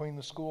debates between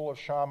the school of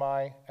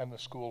Shammai and the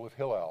school of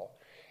Hillel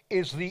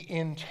is the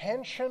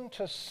intention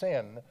to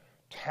sin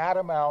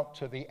tantamount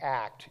to the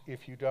act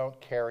if you don't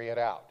carry it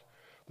out.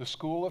 The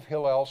school of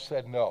Hillel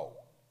said no.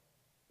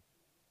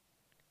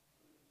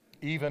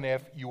 even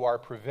if you are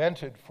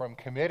prevented from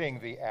committing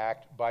the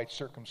act by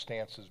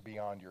circumstances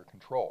beyond your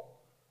control.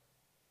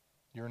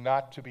 You're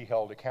not to be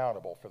held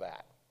accountable for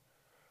that.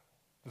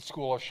 The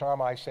school of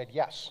Shammai said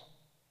yes.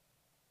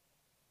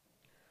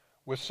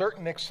 With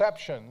certain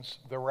exceptions,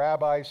 the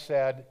rabbis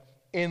said,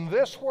 in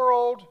this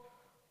world,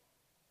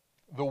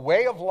 the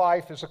way of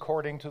life is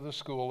according to the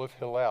school of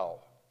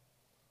Hillel.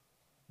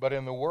 But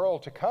in the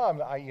world to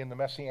come, i.e. in the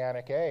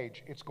Messianic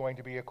age, it's going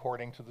to be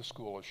according to the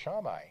school of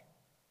Shammai.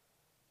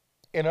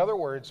 In other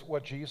words,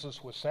 what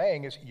Jesus was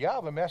saying is, yeah,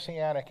 the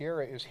Messianic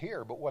era is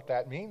here, but what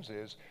that means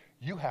is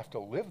you have to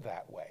live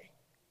that way.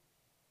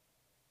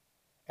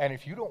 And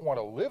if you don't want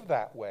to live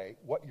that way,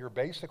 what you're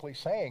basically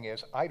saying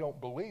is, I don't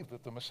believe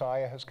that the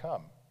Messiah has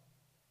come.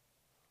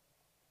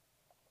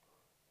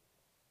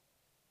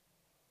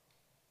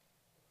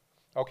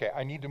 Okay,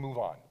 I need to move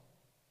on.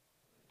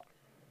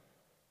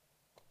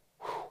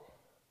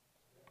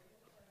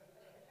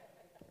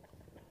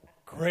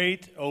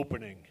 Great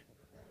opening.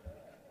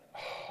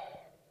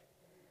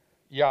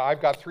 Yeah,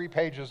 I've got 3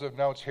 pages of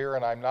notes here,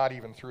 and I'm not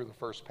even through the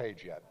first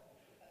page yet.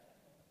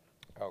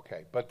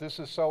 Okay, but this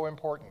is so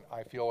important,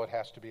 I feel it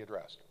has to be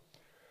addressed.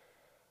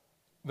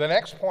 The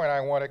next point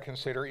I want to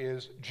consider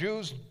is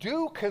Jews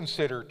do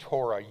consider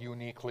Torah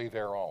uniquely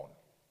their own.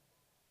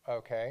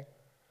 Okay?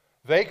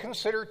 They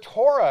consider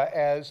Torah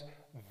as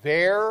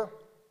their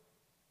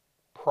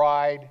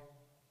pride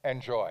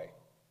and joy.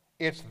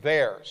 It's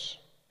theirs.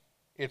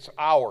 It's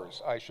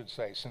ours, I should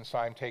say, since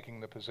I'm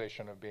taking the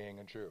position of being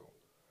a Jew.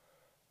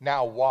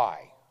 Now,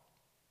 why?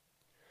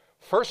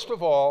 First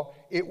of all,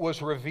 it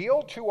was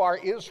revealed to our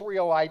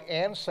Israelite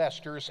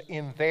ancestors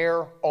in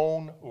their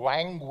own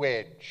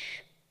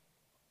language.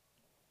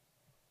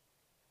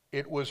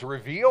 It was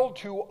revealed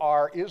to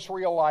our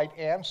Israelite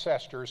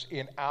ancestors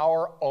in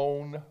our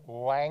own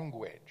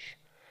language.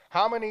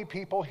 How many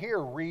people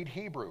here read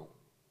Hebrew?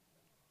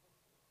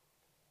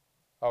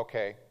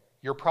 Okay,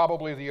 you're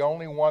probably the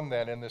only one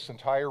then in this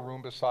entire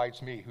room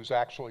besides me who's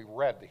actually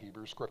read the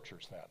Hebrew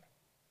Scriptures then.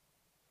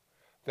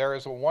 There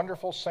is a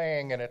wonderful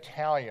saying in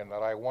Italian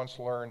that I once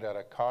learned at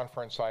a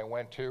conference I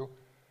went to,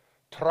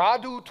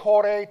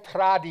 tradutore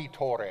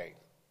traditore,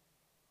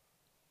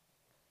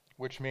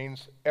 which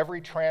means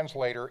every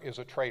translator is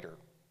a traitor.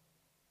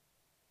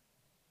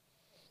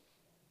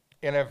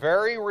 In a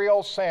very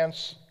real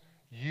sense,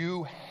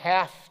 you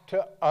have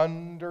to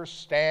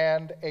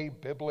understand a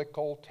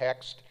biblical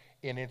text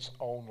in its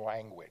own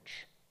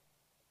language.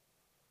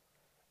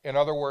 In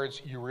other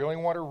words, you really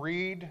want to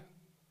read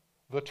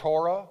the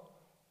Torah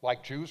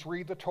like Jews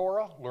read the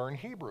Torah? Learn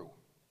Hebrew.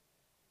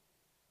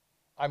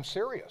 I'm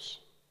serious.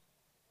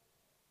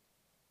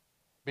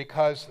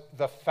 Because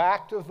the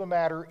fact of the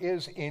matter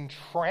is, in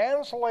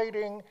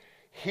translating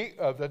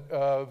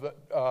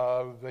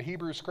the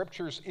Hebrew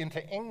Scriptures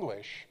into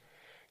English,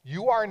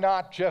 you are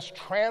not just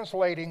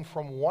translating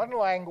from one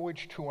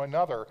language to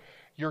another,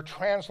 you're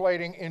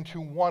translating into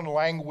one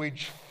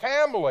language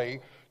family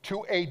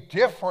to a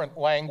different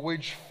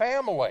language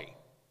family.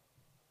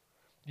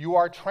 You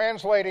are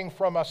translating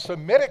from a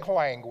Semitic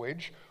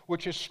language,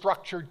 which is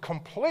structured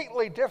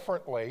completely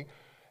differently,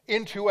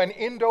 into an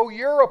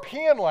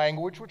Indo-European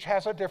language, which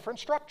has a different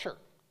structure.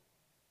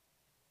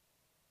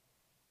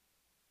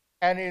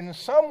 And in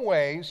some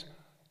ways,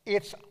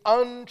 it's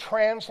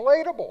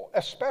untranslatable,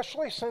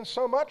 especially since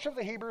so much of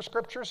the Hebrew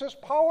Scriptures is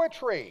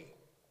poetry.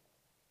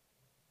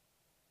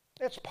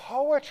 It's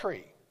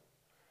poetry.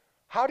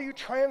 How do you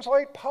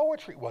translate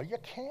poetry? Well, you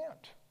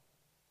can't.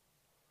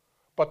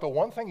 But the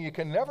one thing you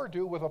can never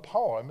do with a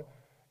poem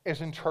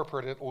is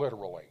interpret it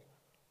literally.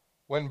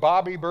 When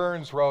Bobby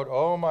Burns wrote,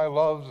 "Oh, my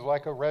love's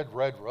like a red,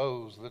 red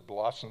rose that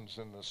blossoms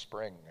in the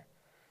spring,"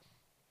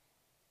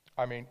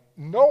 I mean,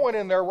 no one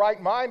in their right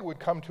mind would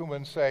come to him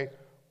and say,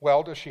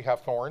 "Well, does she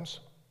have thorns?"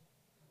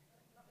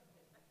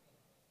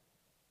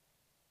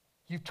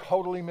 You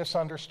totally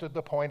misunderstood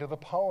the point of the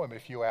poem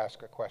if you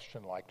ask a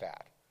question like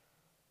that.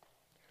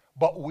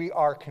 But we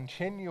are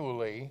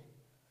continually,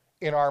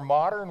 in our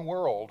modern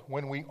world,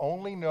 when we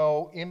only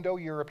know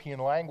Indo-European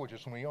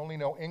languages, when we only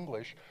know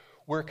English,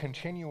 we're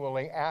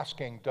continually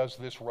asking, does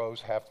this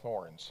rose have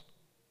thorns?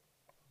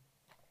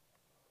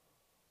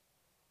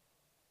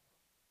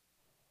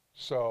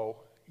 So,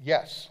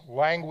 yes,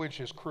 language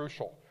is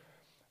crucial.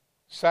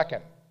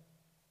 Second,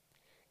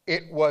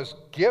 it was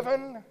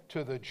given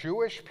to the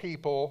Jewish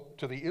people,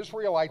 to the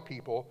Israelite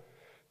people,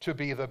 to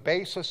be the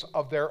basis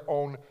of their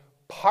own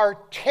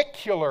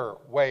particular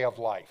way of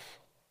life.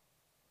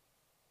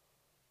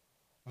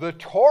 The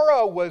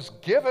Torah was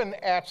given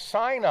at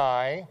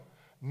Sinai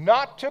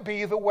not to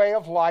be the way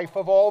of life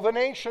of all the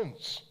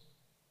nations.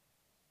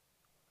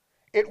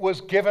 It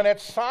was given at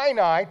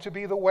Sinai to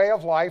be the way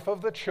of life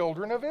of the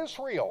children of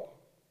Israel.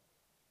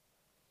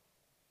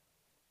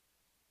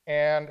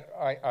 And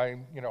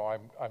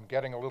I'm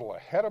getting a little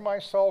ahead of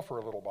myself or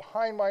a little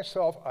behind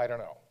myself, I don't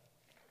know.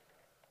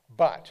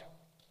 But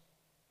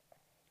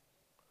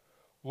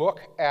look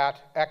at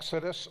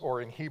Exodus,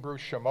 or in Hebrew,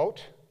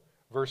 Shemot,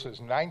 verses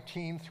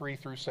 19, 3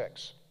 through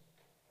 6.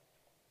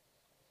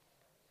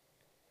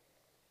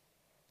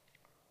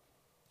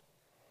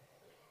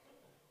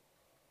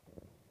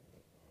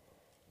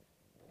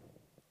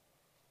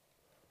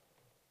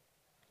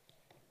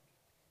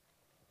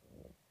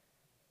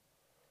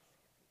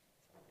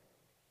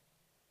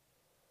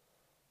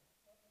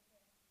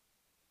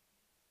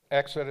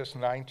 Exodus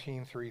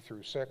 19, 3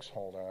 through 6.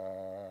 Hold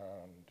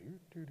on.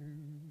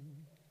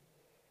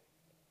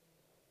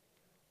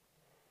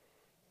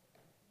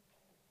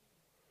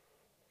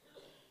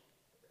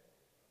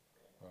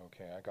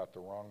 Okay, I got the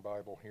wrong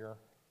Bible here.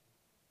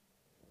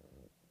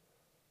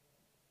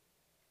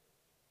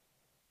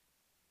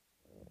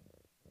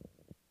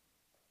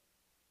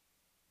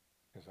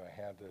 Because I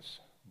had this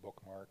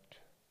bookmarked.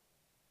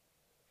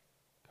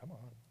 Come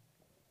on.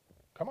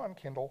 Come on,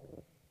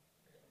 Kindle.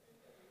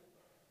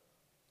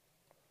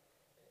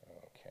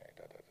 Okay,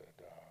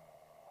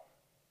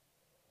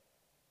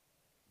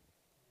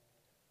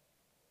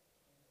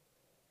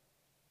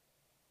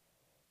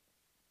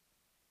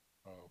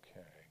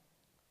 Okay.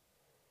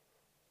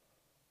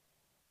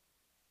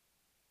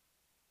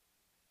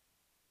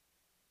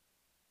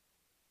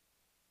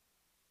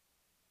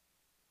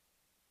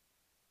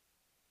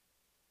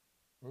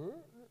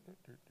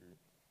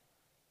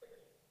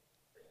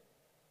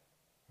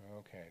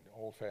 Okay, the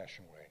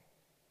old-fashioned way.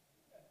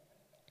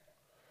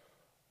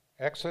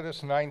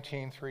 Exodus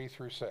 19, 3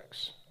 through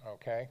 6.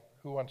 Okay,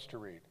 who wants to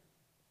read?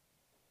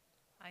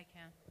 I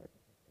can.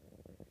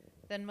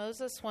 Then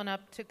Moses went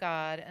up to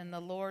God, and the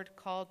Lord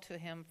called to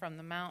him from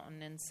the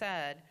mountain and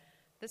said,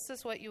 "This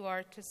is what you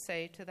are to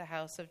say to the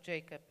house of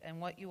Jacob, and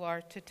what you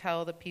are to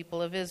tell the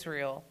people of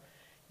Israel.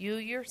 You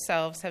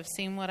yourselves have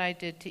seen what I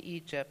did to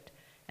Egypt,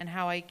 and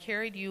how I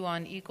carried you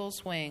on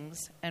eagle's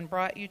wings and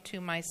brought you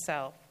to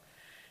myself.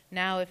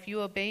 Now if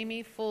you obey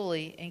me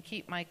fully and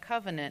keep my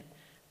covenant,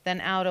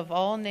 then out of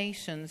all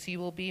nations you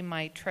will be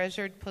my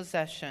treasured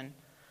possession.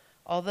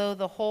 Although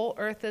the whole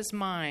earth is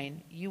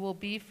mine, you will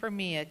be for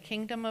me a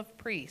kingdom of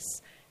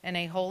priests and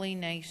a holy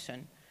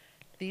nation.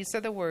 These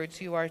are the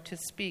words you are to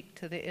speak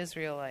to the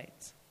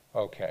Israelites."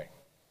 Okay.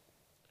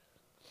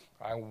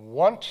 I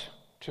want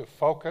to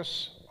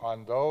focus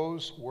on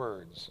those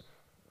words.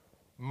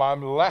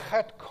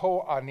 Mamlechet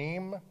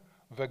Kohanim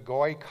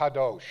v'goy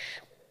kadosh.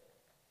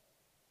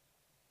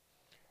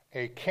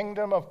 A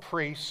kingdom of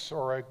priests,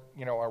 or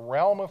a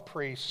realm of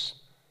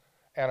priests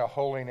and a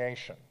holy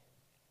nation.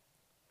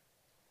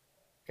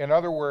 In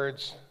other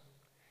words,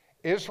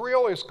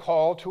 Israel is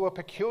called to a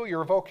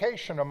peculiar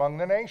vocation among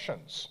the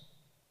nations.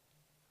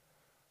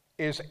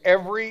 Is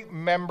every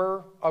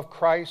member of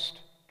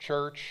Christ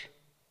Church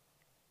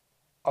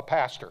a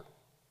pastor?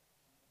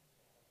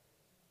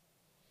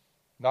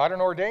 Not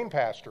an ordained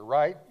pastor,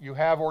 right? You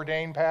have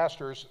ordained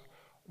pastors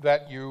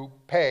that you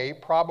pay.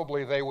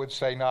 Probably they would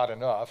say not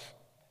enough.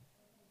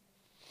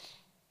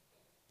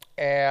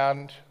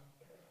 And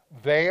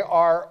they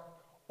are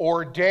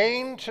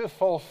ordained to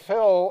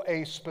fulfill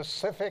a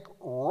specific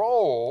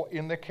role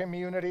in the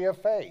community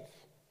of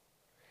faith.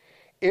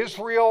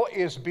 Israel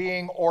is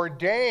being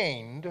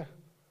ordained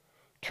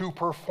to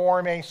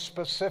perform a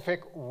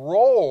specific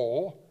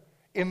role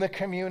in the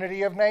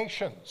community of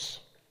nations.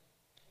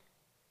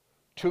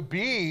 To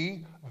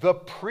be the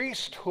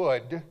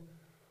priesthood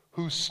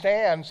who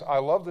stands. I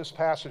love this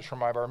passage from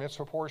my bar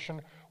mitzvah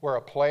portion where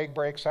a plague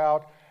breaks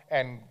out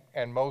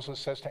and Moses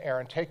says to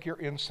Aaron, take your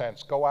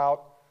incense, go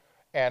out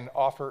and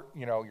offer,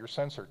 your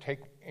censer, take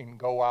and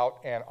go out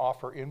and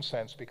offer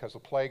incense because the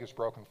plague is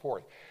broken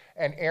forth.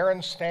 And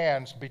Aaron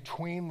stands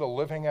between the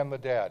living and the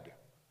dead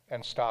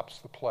and stops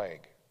the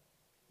plague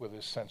with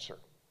his censer.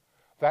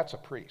 That's a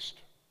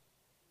priest.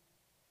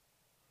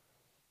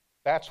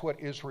 That's what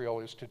Israel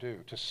is to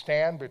do, to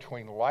stand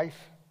between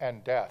life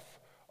and death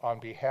on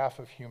behalf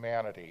of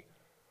humanity,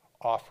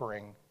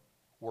 offering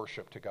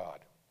worship to God.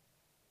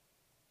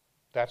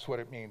 That's what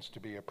it means to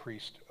be a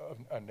priest,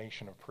 a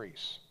nation of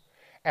priests,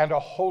 and a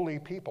holy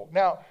people.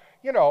 Now,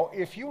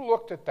 if you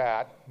looked at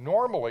that,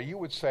 normally you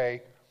would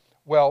say,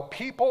 well,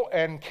 people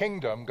and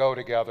kingdom go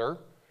together,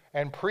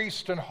 and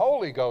priest and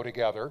holy go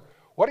together.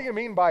 What do you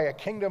mean by a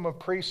kingdom of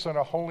priests and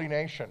a holy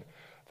nation?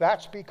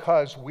 That's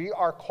because we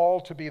are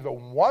called to be the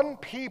one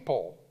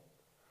people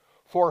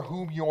for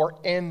whom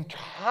your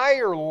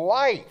entire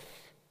life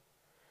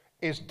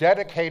is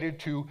dedicated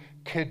to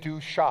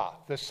Kedusha,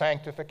 the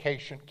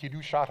sanctification,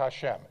 Kedushat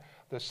Hashem,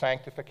 the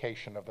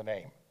sanctification of the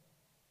name.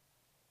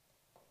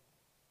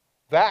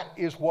 That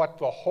is what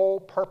the whole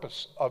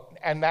purpose of,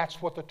 and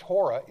that's what the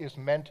Torah is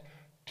meant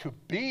to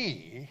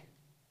be,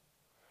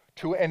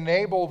 to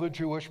enable the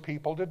Jewish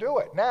people to do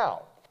it.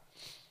 Now,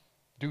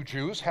 do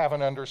Jews have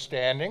an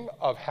understanding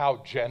of how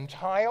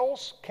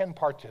Gentiles can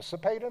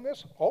participate in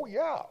this? Oh,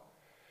 yeah.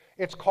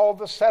 It's called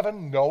the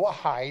 7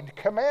 Noahide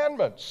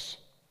commandments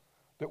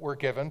that were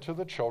given to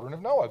the children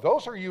of Noah.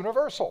 Those are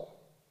universal.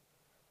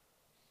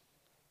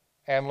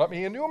 And let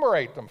me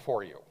enumerate them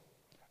for you.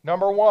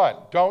 Number 1,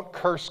 don't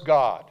curse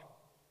God.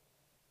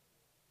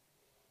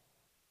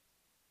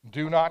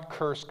 Do not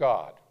curse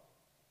God.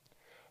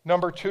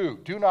 Number 2,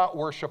 do not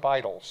worship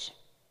idols.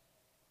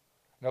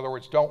 In other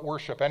words, don't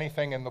worship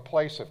anything in the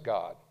place of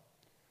God.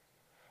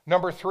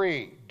 Number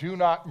 3, do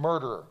not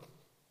murder.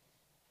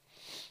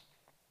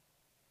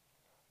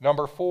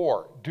 Number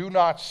 4, do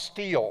not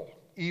steal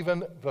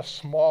even the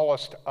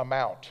smallest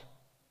amount.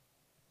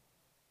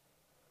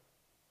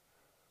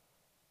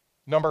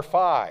 Number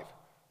 5,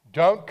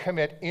 Don't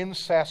commit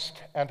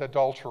incest and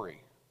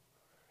adultery.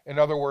 In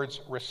other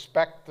words,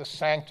 respect the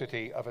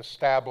sanctity of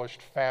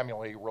established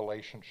family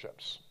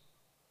relationships.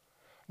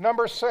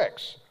 Number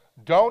 6,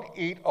 don't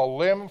eat a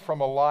limb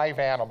from a live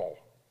animal.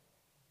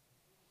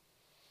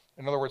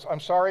 In other words, I'm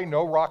sorry,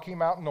 no Rocky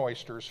Mountain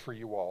oysters for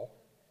you all.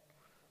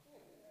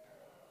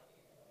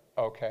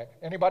 Okay.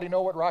 Anybody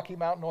know what Rocky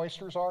Mountain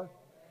oysters are?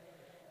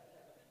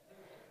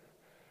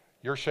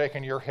 You're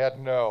shaking your head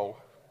no.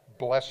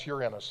 Bless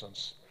your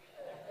innocence.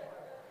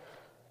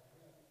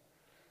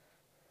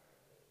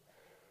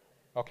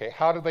 Okay,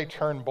 how do they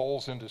turn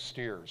bulls into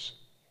steers?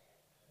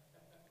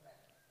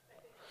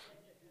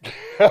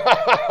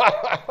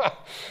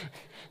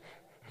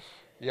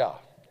 Yeah,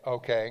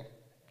 okay.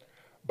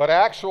 But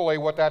actually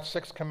what that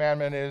 6th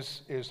commandment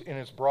is in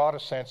its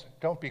broadest sense,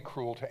 don't be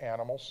cruel to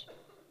animals.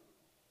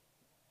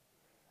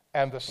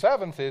 And the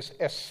 7th is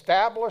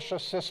establish a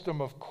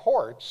system of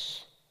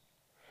courts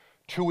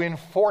to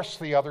enforce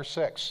the other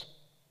 6.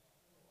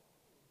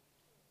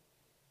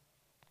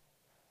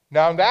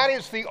 Now that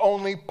is the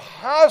only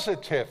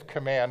positive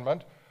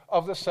commandment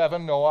of the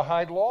 7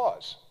 Noahide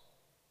laws.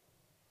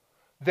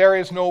 There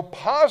is no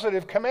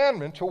positive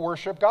commandment to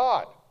worship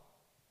God.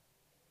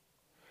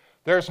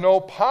 There's no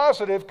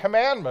positive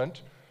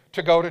commandment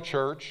to go to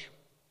church.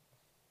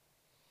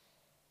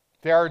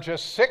 There are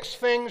just 6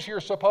 things you're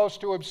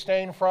supposed to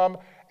abstain from,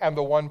 and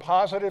the one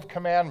positive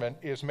commandment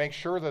is make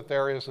sure that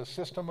there is a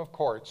system of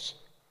courts,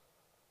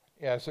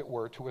 as it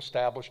were, to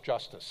establish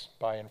justice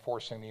by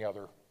enforcing the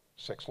other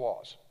 6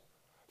 laws.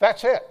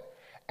 That's it.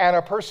 And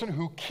a person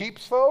who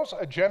keeps those,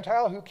 a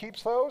Gentile who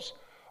keeps those,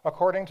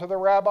 according to the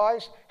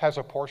rabbis, has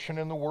a portion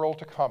in the world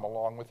to come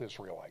along with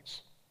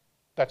Israelites.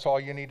 That's all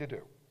you need to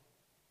do.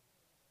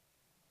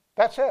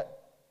 That's it.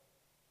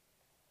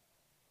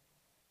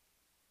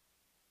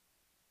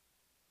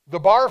 The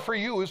bar for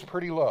you is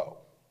pretty low.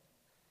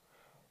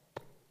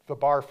 The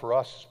bar for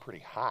us is pretty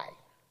high.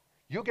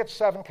 You get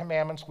 7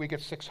 commandments, we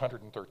get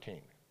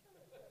 613.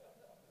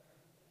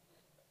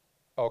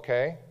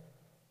 Okay?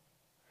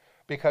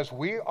 Because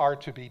we are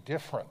to be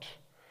different.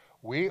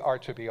 We are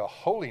to be a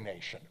holy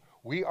nation.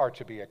 We are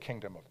to be a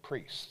kingdom of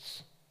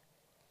priests.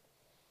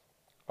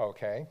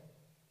 Okay?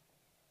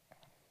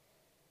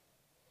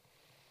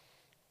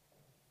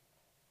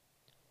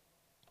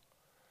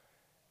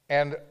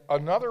 And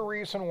another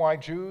reason why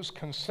Jews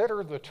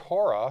consider the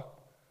Torah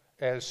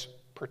as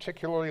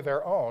particularly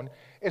their own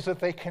is that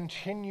they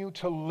continue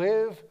to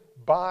live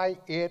by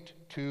it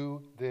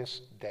to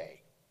this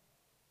day.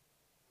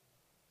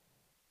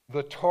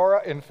 The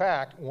Torah, in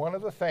fact, one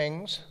of the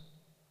things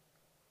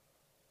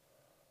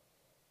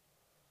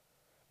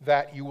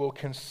that you will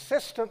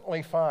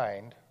consistently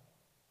find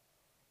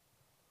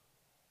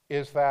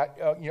is that,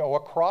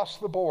 across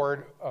the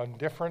board on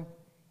different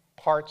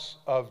parts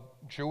of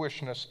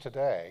Jewishness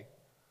today,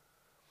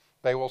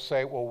 they will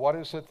say, well, what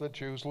is it that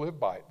Jews live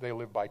by? They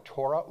live by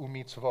Torah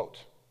u'mitzvot,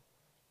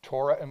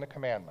 Torah and the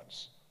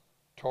commandments,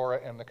 Torah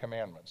and the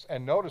commandments.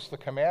 And notice the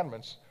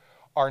commandments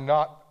are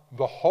not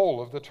the whole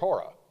of the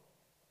Torah.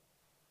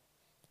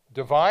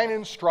 Divine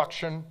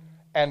instruction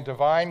and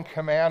divine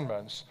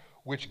commandments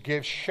which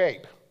give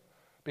shape.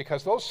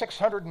 Because those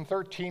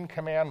 613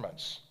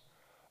 commandments,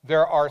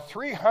 there are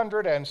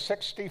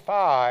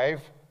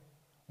 365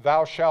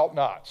 thou shalt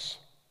nots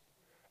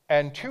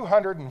and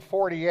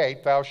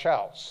 248 thou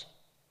shalts.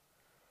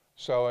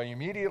 So you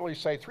immediately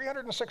say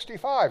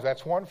 365,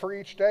 that's one for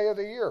each day of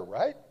the year,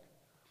 right?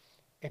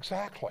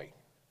 Exactly.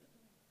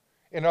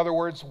 In other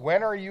words,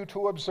 when are you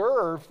to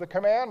observe the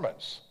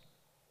commandments?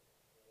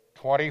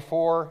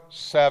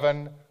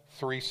 24/7,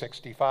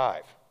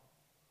 365.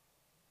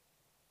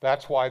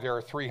 That's why there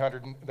are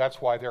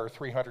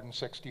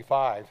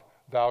 365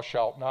 thou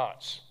shalt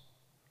nots.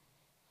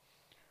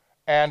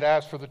 And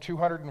as for the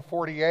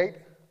 248,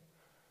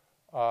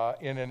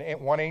 in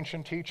one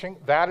ancient teaching,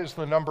 that is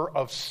the number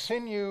of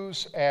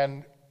sinews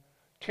and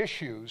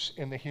tissues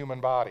in the human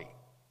body.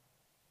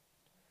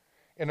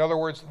 In other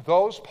words,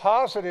 those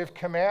positive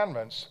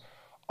commandments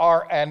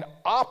are an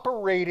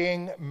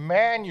operating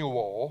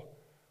manual,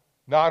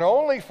 not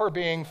only for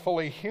being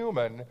fully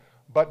human,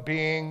 but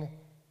being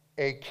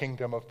a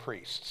kingdom of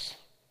priests.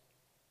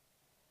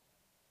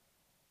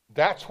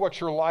 That's what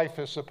your life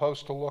is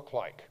supposed to look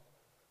like.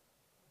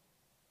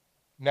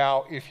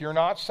 Now, if you're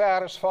not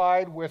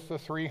satisfied with the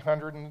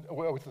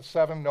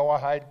 7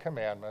 Noahide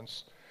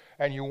commandments,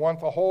 and you want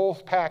the whole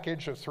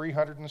package of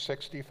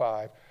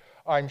 365,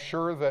 I'm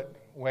sure that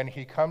when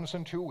he comes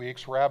in 2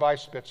 weeks, Rabbi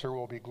Spitzer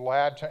will be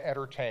glad to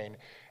entertain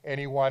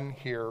anyone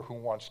here who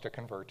wants to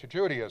convert to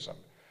Judaism.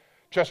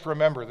 Just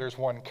remember, there's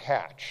one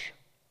catch.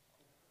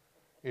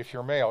 If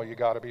you're male, you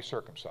got to be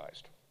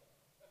circumcised.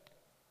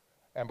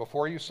 And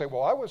before you say,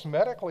 well, I was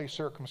medically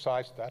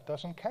circumcised, that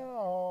doesn't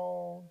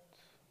count.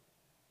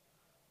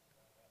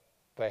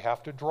 They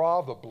have to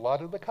draw the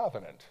blood of the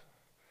covenant.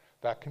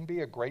 That can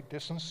be a great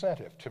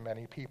disincentive to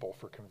many people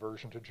for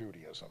conversion to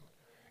Judaism.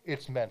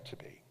 It's meant to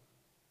be.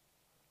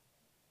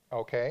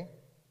 Okay?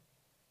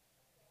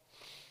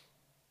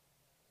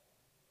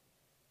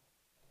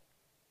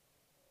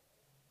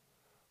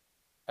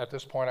 At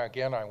this point,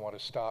 again, I want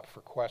to stop for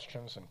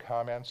questions and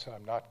comments.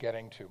 I'm not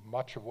getting to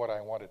much of what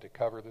I wanted to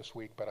cover this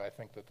week, but I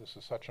think that this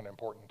is such an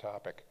important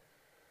topic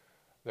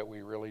that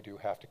we really do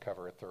have to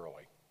cover it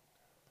thoroughly.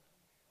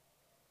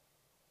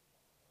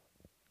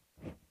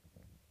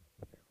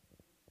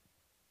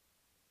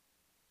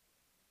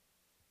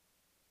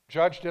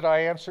 Judge, did I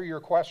answer your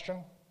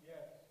question? Yes.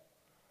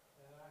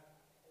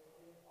 And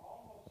it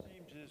almost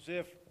seems as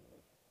if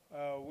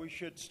we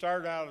should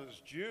start out as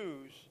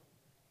Jews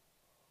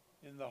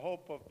in the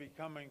hope of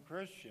becoming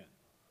Christian.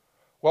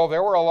 Well,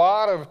 there were a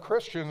lot of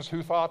Christians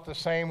who thought the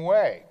same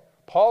way.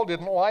 Paul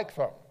didn't like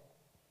them.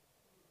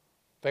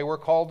 They were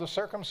called the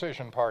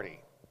circumcision party.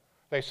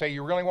 They say,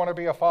 you really want to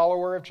be a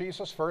follower of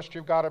Jesus? First,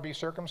 you've got to be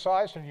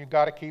circumcised and you've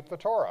got to keep the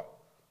Torah.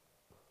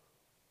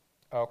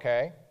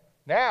 Okay?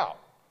 Now,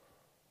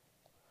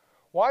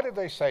 why did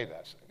they say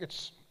this?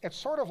 It's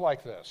sort of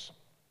like this.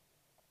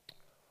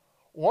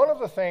 One of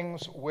the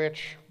things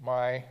which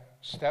my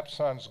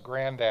stepson's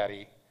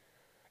granddaddy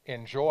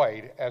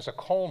enjoyed as a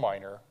coal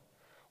miner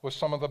was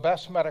some of the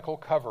best medical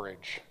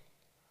coverage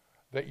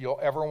that you'll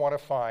ever want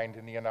to find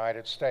in the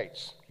United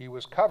States. He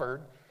was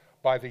covered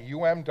by the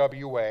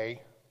UMWA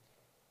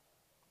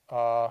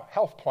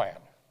health plan.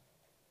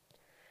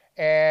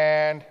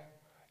 And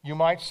you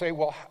might say,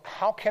 well,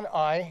 how can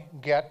I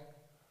get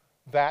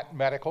that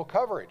medical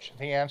coverage?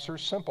 The answer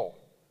is simple.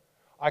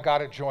 I got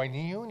to join the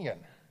union.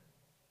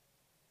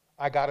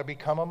 I got to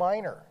become a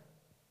miner.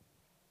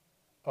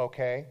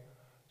 Okay?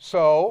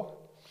 So,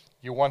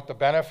 you want the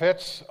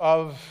benefits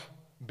of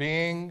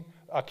being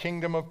a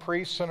kingdom of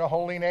priests and a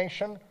holy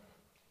nation?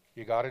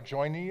 You got to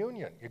join the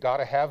union. You got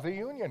to have the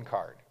union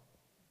card.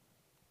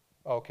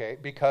 Okay,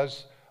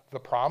 because the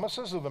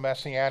promises of the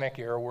Messianic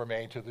era were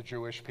made to the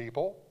Jewish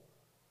people.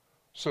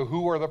 So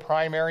who are the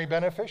primary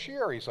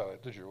beneficiaries of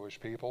it? The Jewish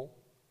people.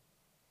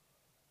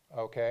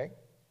 Okay?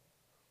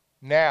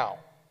 Now,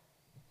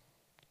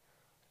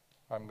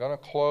 I'm going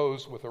to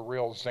close with a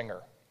real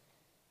zinger.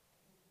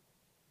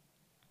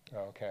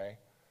 Okay?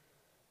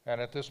 And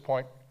at this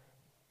point,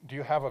 do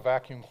you have a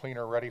vacuum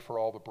cleaner ready for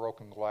all the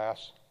broken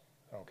glass?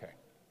 Okay.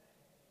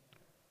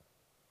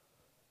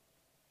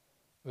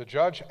 The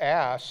judge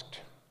asked,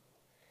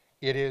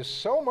 it is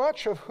so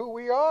much of who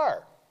we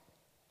are.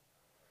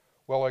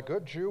 Well, a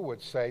good Jew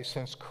would say,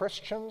 since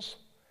Christians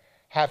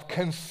have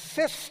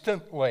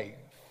consistently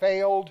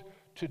failed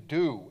to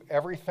do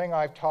everything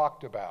I've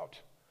talked about,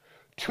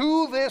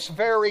 to this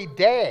very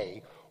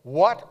day, by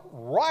what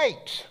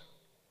right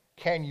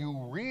can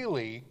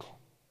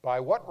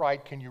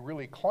you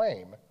really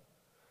claim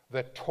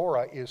that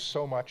Torah is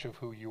so much of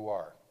who you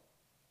are?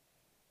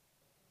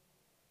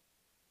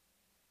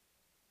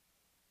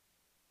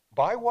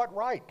 By what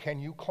right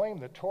can you claim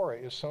that Torah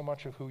is so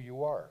much of who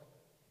you are?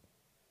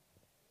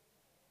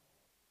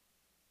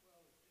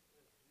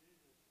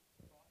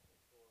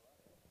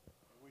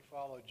 We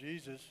follow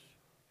Jesus.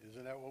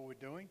 Isn't that what we're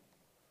doing?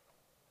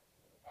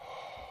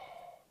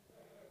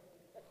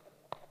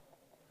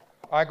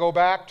 I go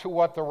back to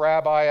what the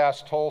rabbi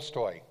asked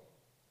Tolstoy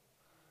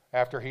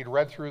after he'd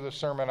read through the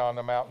Sermon on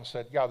the Mount and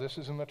said, yeah, this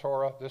is in the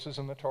Torah, this is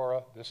in the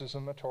Torah, this is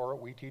in the Torah,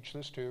 we teach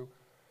this too.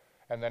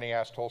 And then he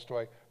asked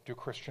Tolstoy, do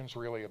Christians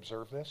really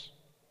observe this?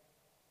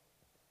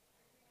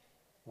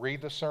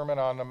 Read the Sermon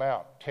on the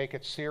Mount, take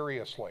it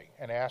seriously,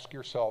 and ask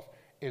yourself,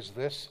 is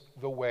this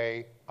the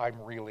way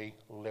I'm really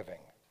living?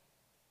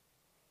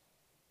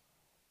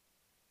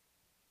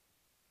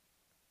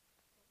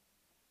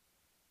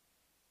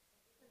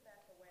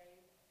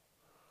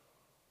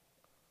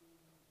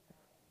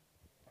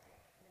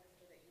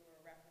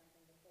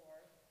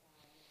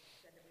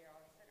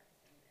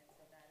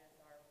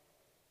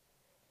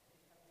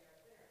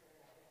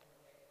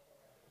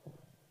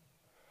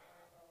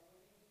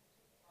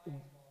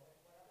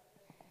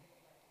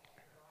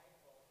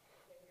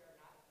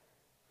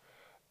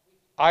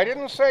 I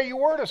didn't say you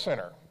weren't a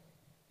sinner.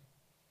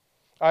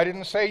 I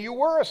didn't say you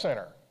were a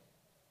sinner.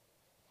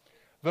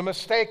 The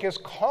mistake is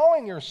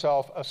calling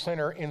yourself a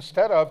sinner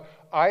instead of,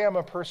 I am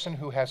a person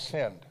who has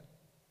sinned.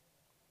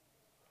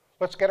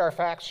 Let's get our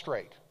facts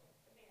straight.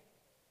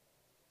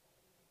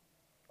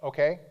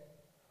 Okay?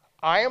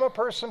 I am a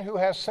person who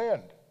has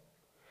sinned,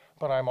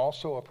 but I'm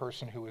also a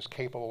person who is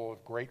capable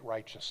of great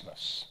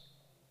righteousness.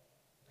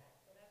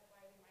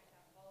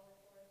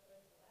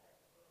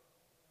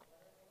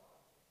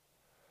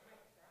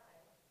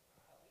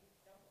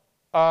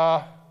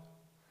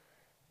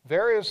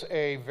 There is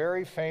a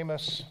very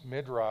famous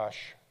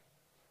midrash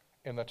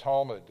in the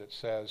Talmud that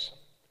says,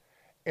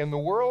 in the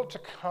world to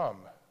come,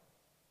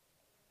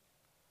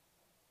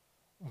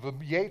 the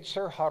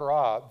Yetzer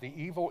Hara, the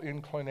evil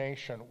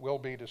inclination, will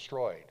be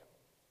destroyed.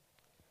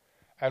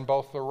 And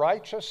both the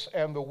righteous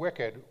and the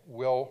wicked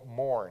will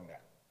mourn.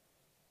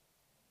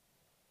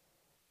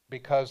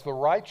 Because the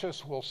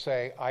righteous will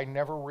say, I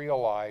never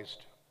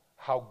realized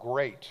how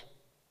great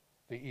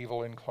the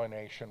evil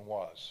inclination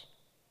was.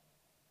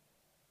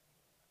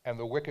 And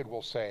the wicked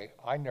will say,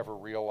 I never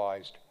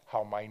realized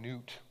how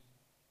minute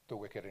the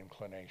wicked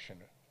inclination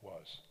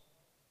was.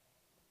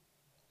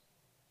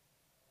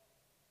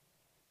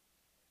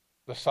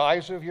 The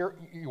size of you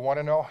want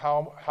to know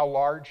how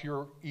large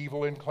your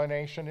evil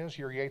inclination is,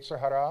 your Yetzer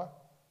Hara?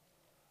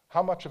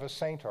 How much of a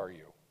saint are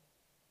you?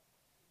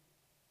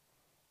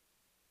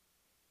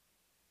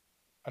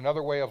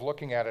 Another way of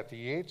looking at it, the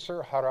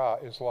Yetzer Hara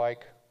is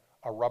like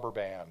a rubber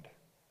band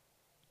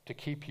to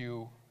keep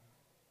you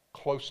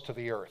close to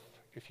the earth,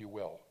 if you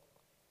will.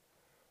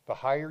 The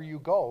higher you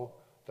go,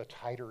 the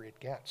tighter it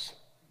gets.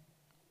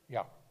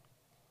 Yeah.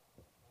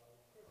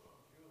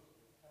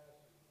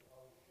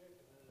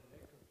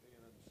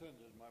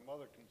 My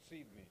mother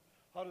conceived me.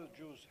 How do the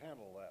Jews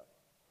handle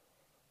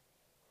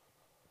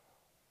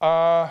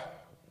that?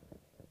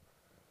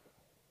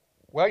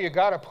 Well, you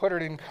got to put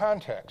it in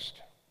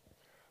context.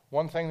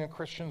 One thing that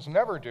Christians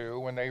never do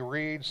when they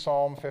read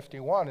Psalm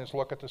 51 is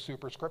look at the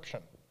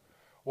superscription.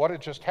 What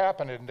had just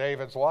happened in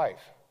David's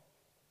life?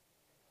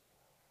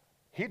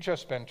 He'd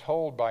just been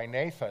told by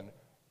Nathan,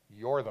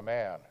 you're the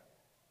man.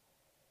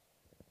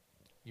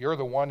 You're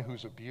the one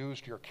who's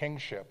abused your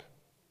kingship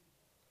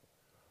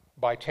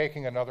by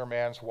taking another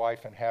man's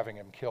wife and having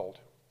him killed.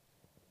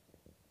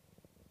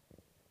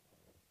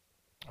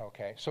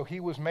 Okay, so he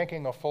was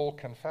making a full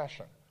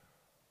confession.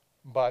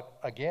 But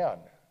again,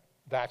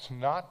 that's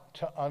not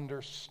to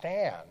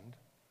understand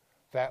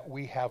that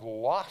we have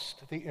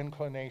lost the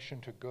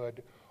inclination to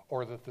good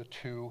or that the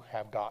two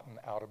have gotten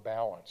out of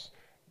balance.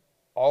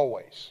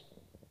 Always,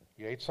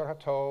 Yetzer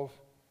HaTov,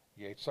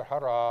 Yetzer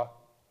Hara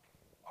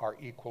are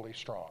equally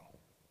strong.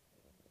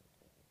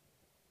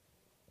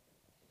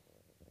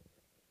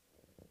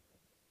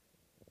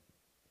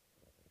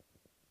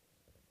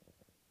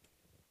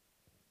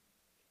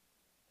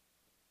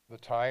 The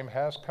time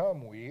has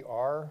come. We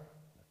are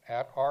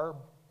at our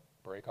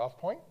break-off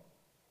point.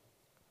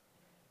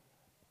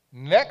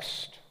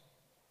 Next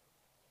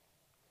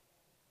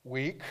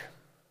week,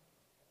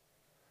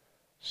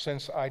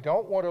 since I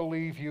don't want to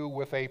leave you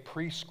with a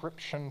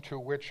prescription to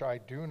which I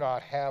do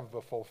not have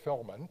the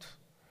fulfillment,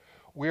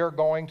 we are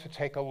going to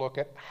take a look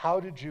at how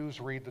do Jews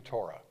read the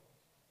Torah.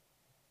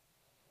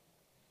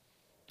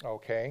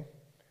 Okay?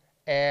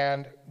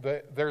 And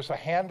there's a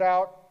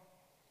handout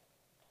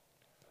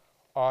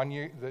on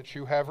you that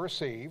you have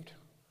received.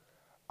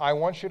 I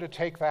want you to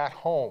take that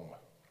home.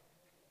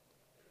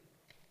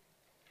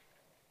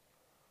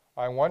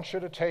 I want you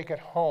to take it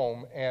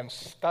home and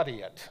study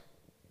it.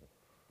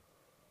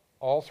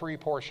 All three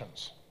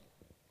portions.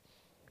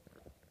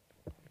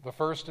 The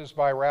first is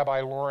by Rabbi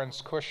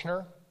Lawrence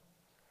Kushner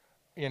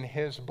in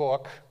his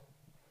book,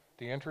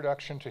 the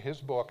introduction to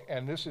his book,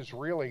 and this is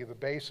really the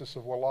basis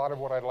of a lot of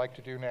what I'd like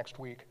to do next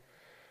week.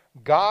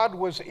 God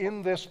was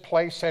in this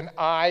place and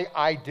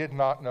I did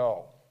not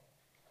know.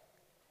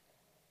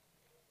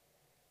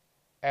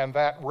 And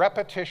that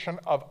repetition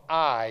of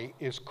I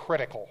is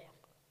critical.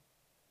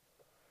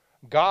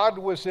 God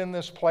was in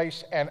this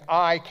place and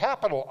I,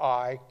 capital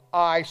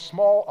I,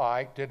 small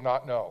I, did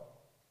not know.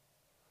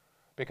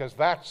 Because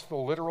that's the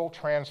literal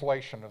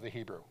translation of the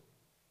Hebrew.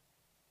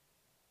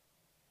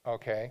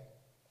 Okay?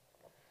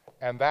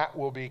 And that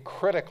will be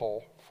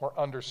critical for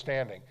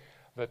understanding.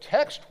 The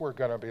text we're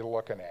going to be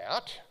looking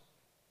at,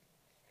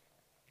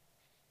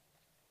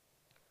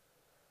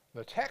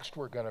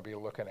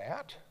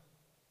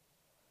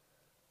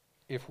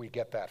 if we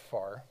get that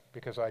far,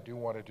 because I do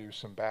want to do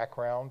some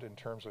background in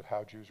terms of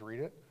how Jews read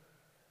it.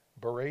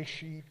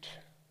 Bereshit,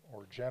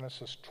 or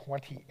Genesis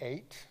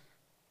 28.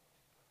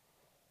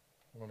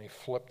 Let me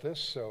flip this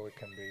so it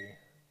can be...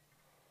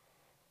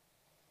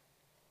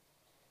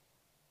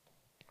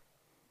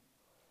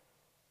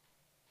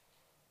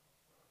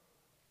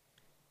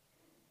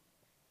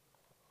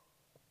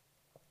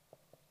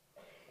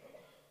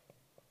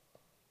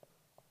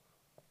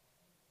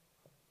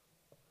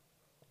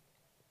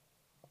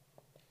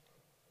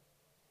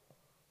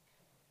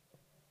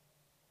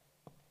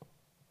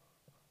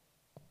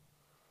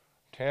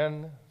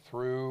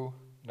 through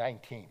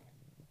 19.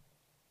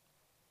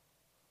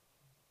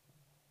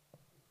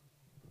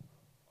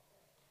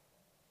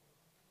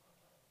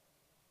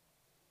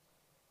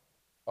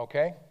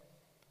 Okay?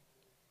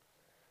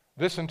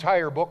 This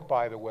entire book,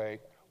 by the way,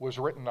 was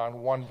written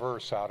on one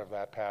verse out of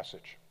that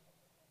passage.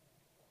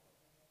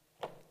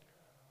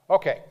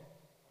 Okay.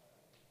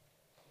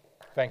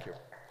 Thank you.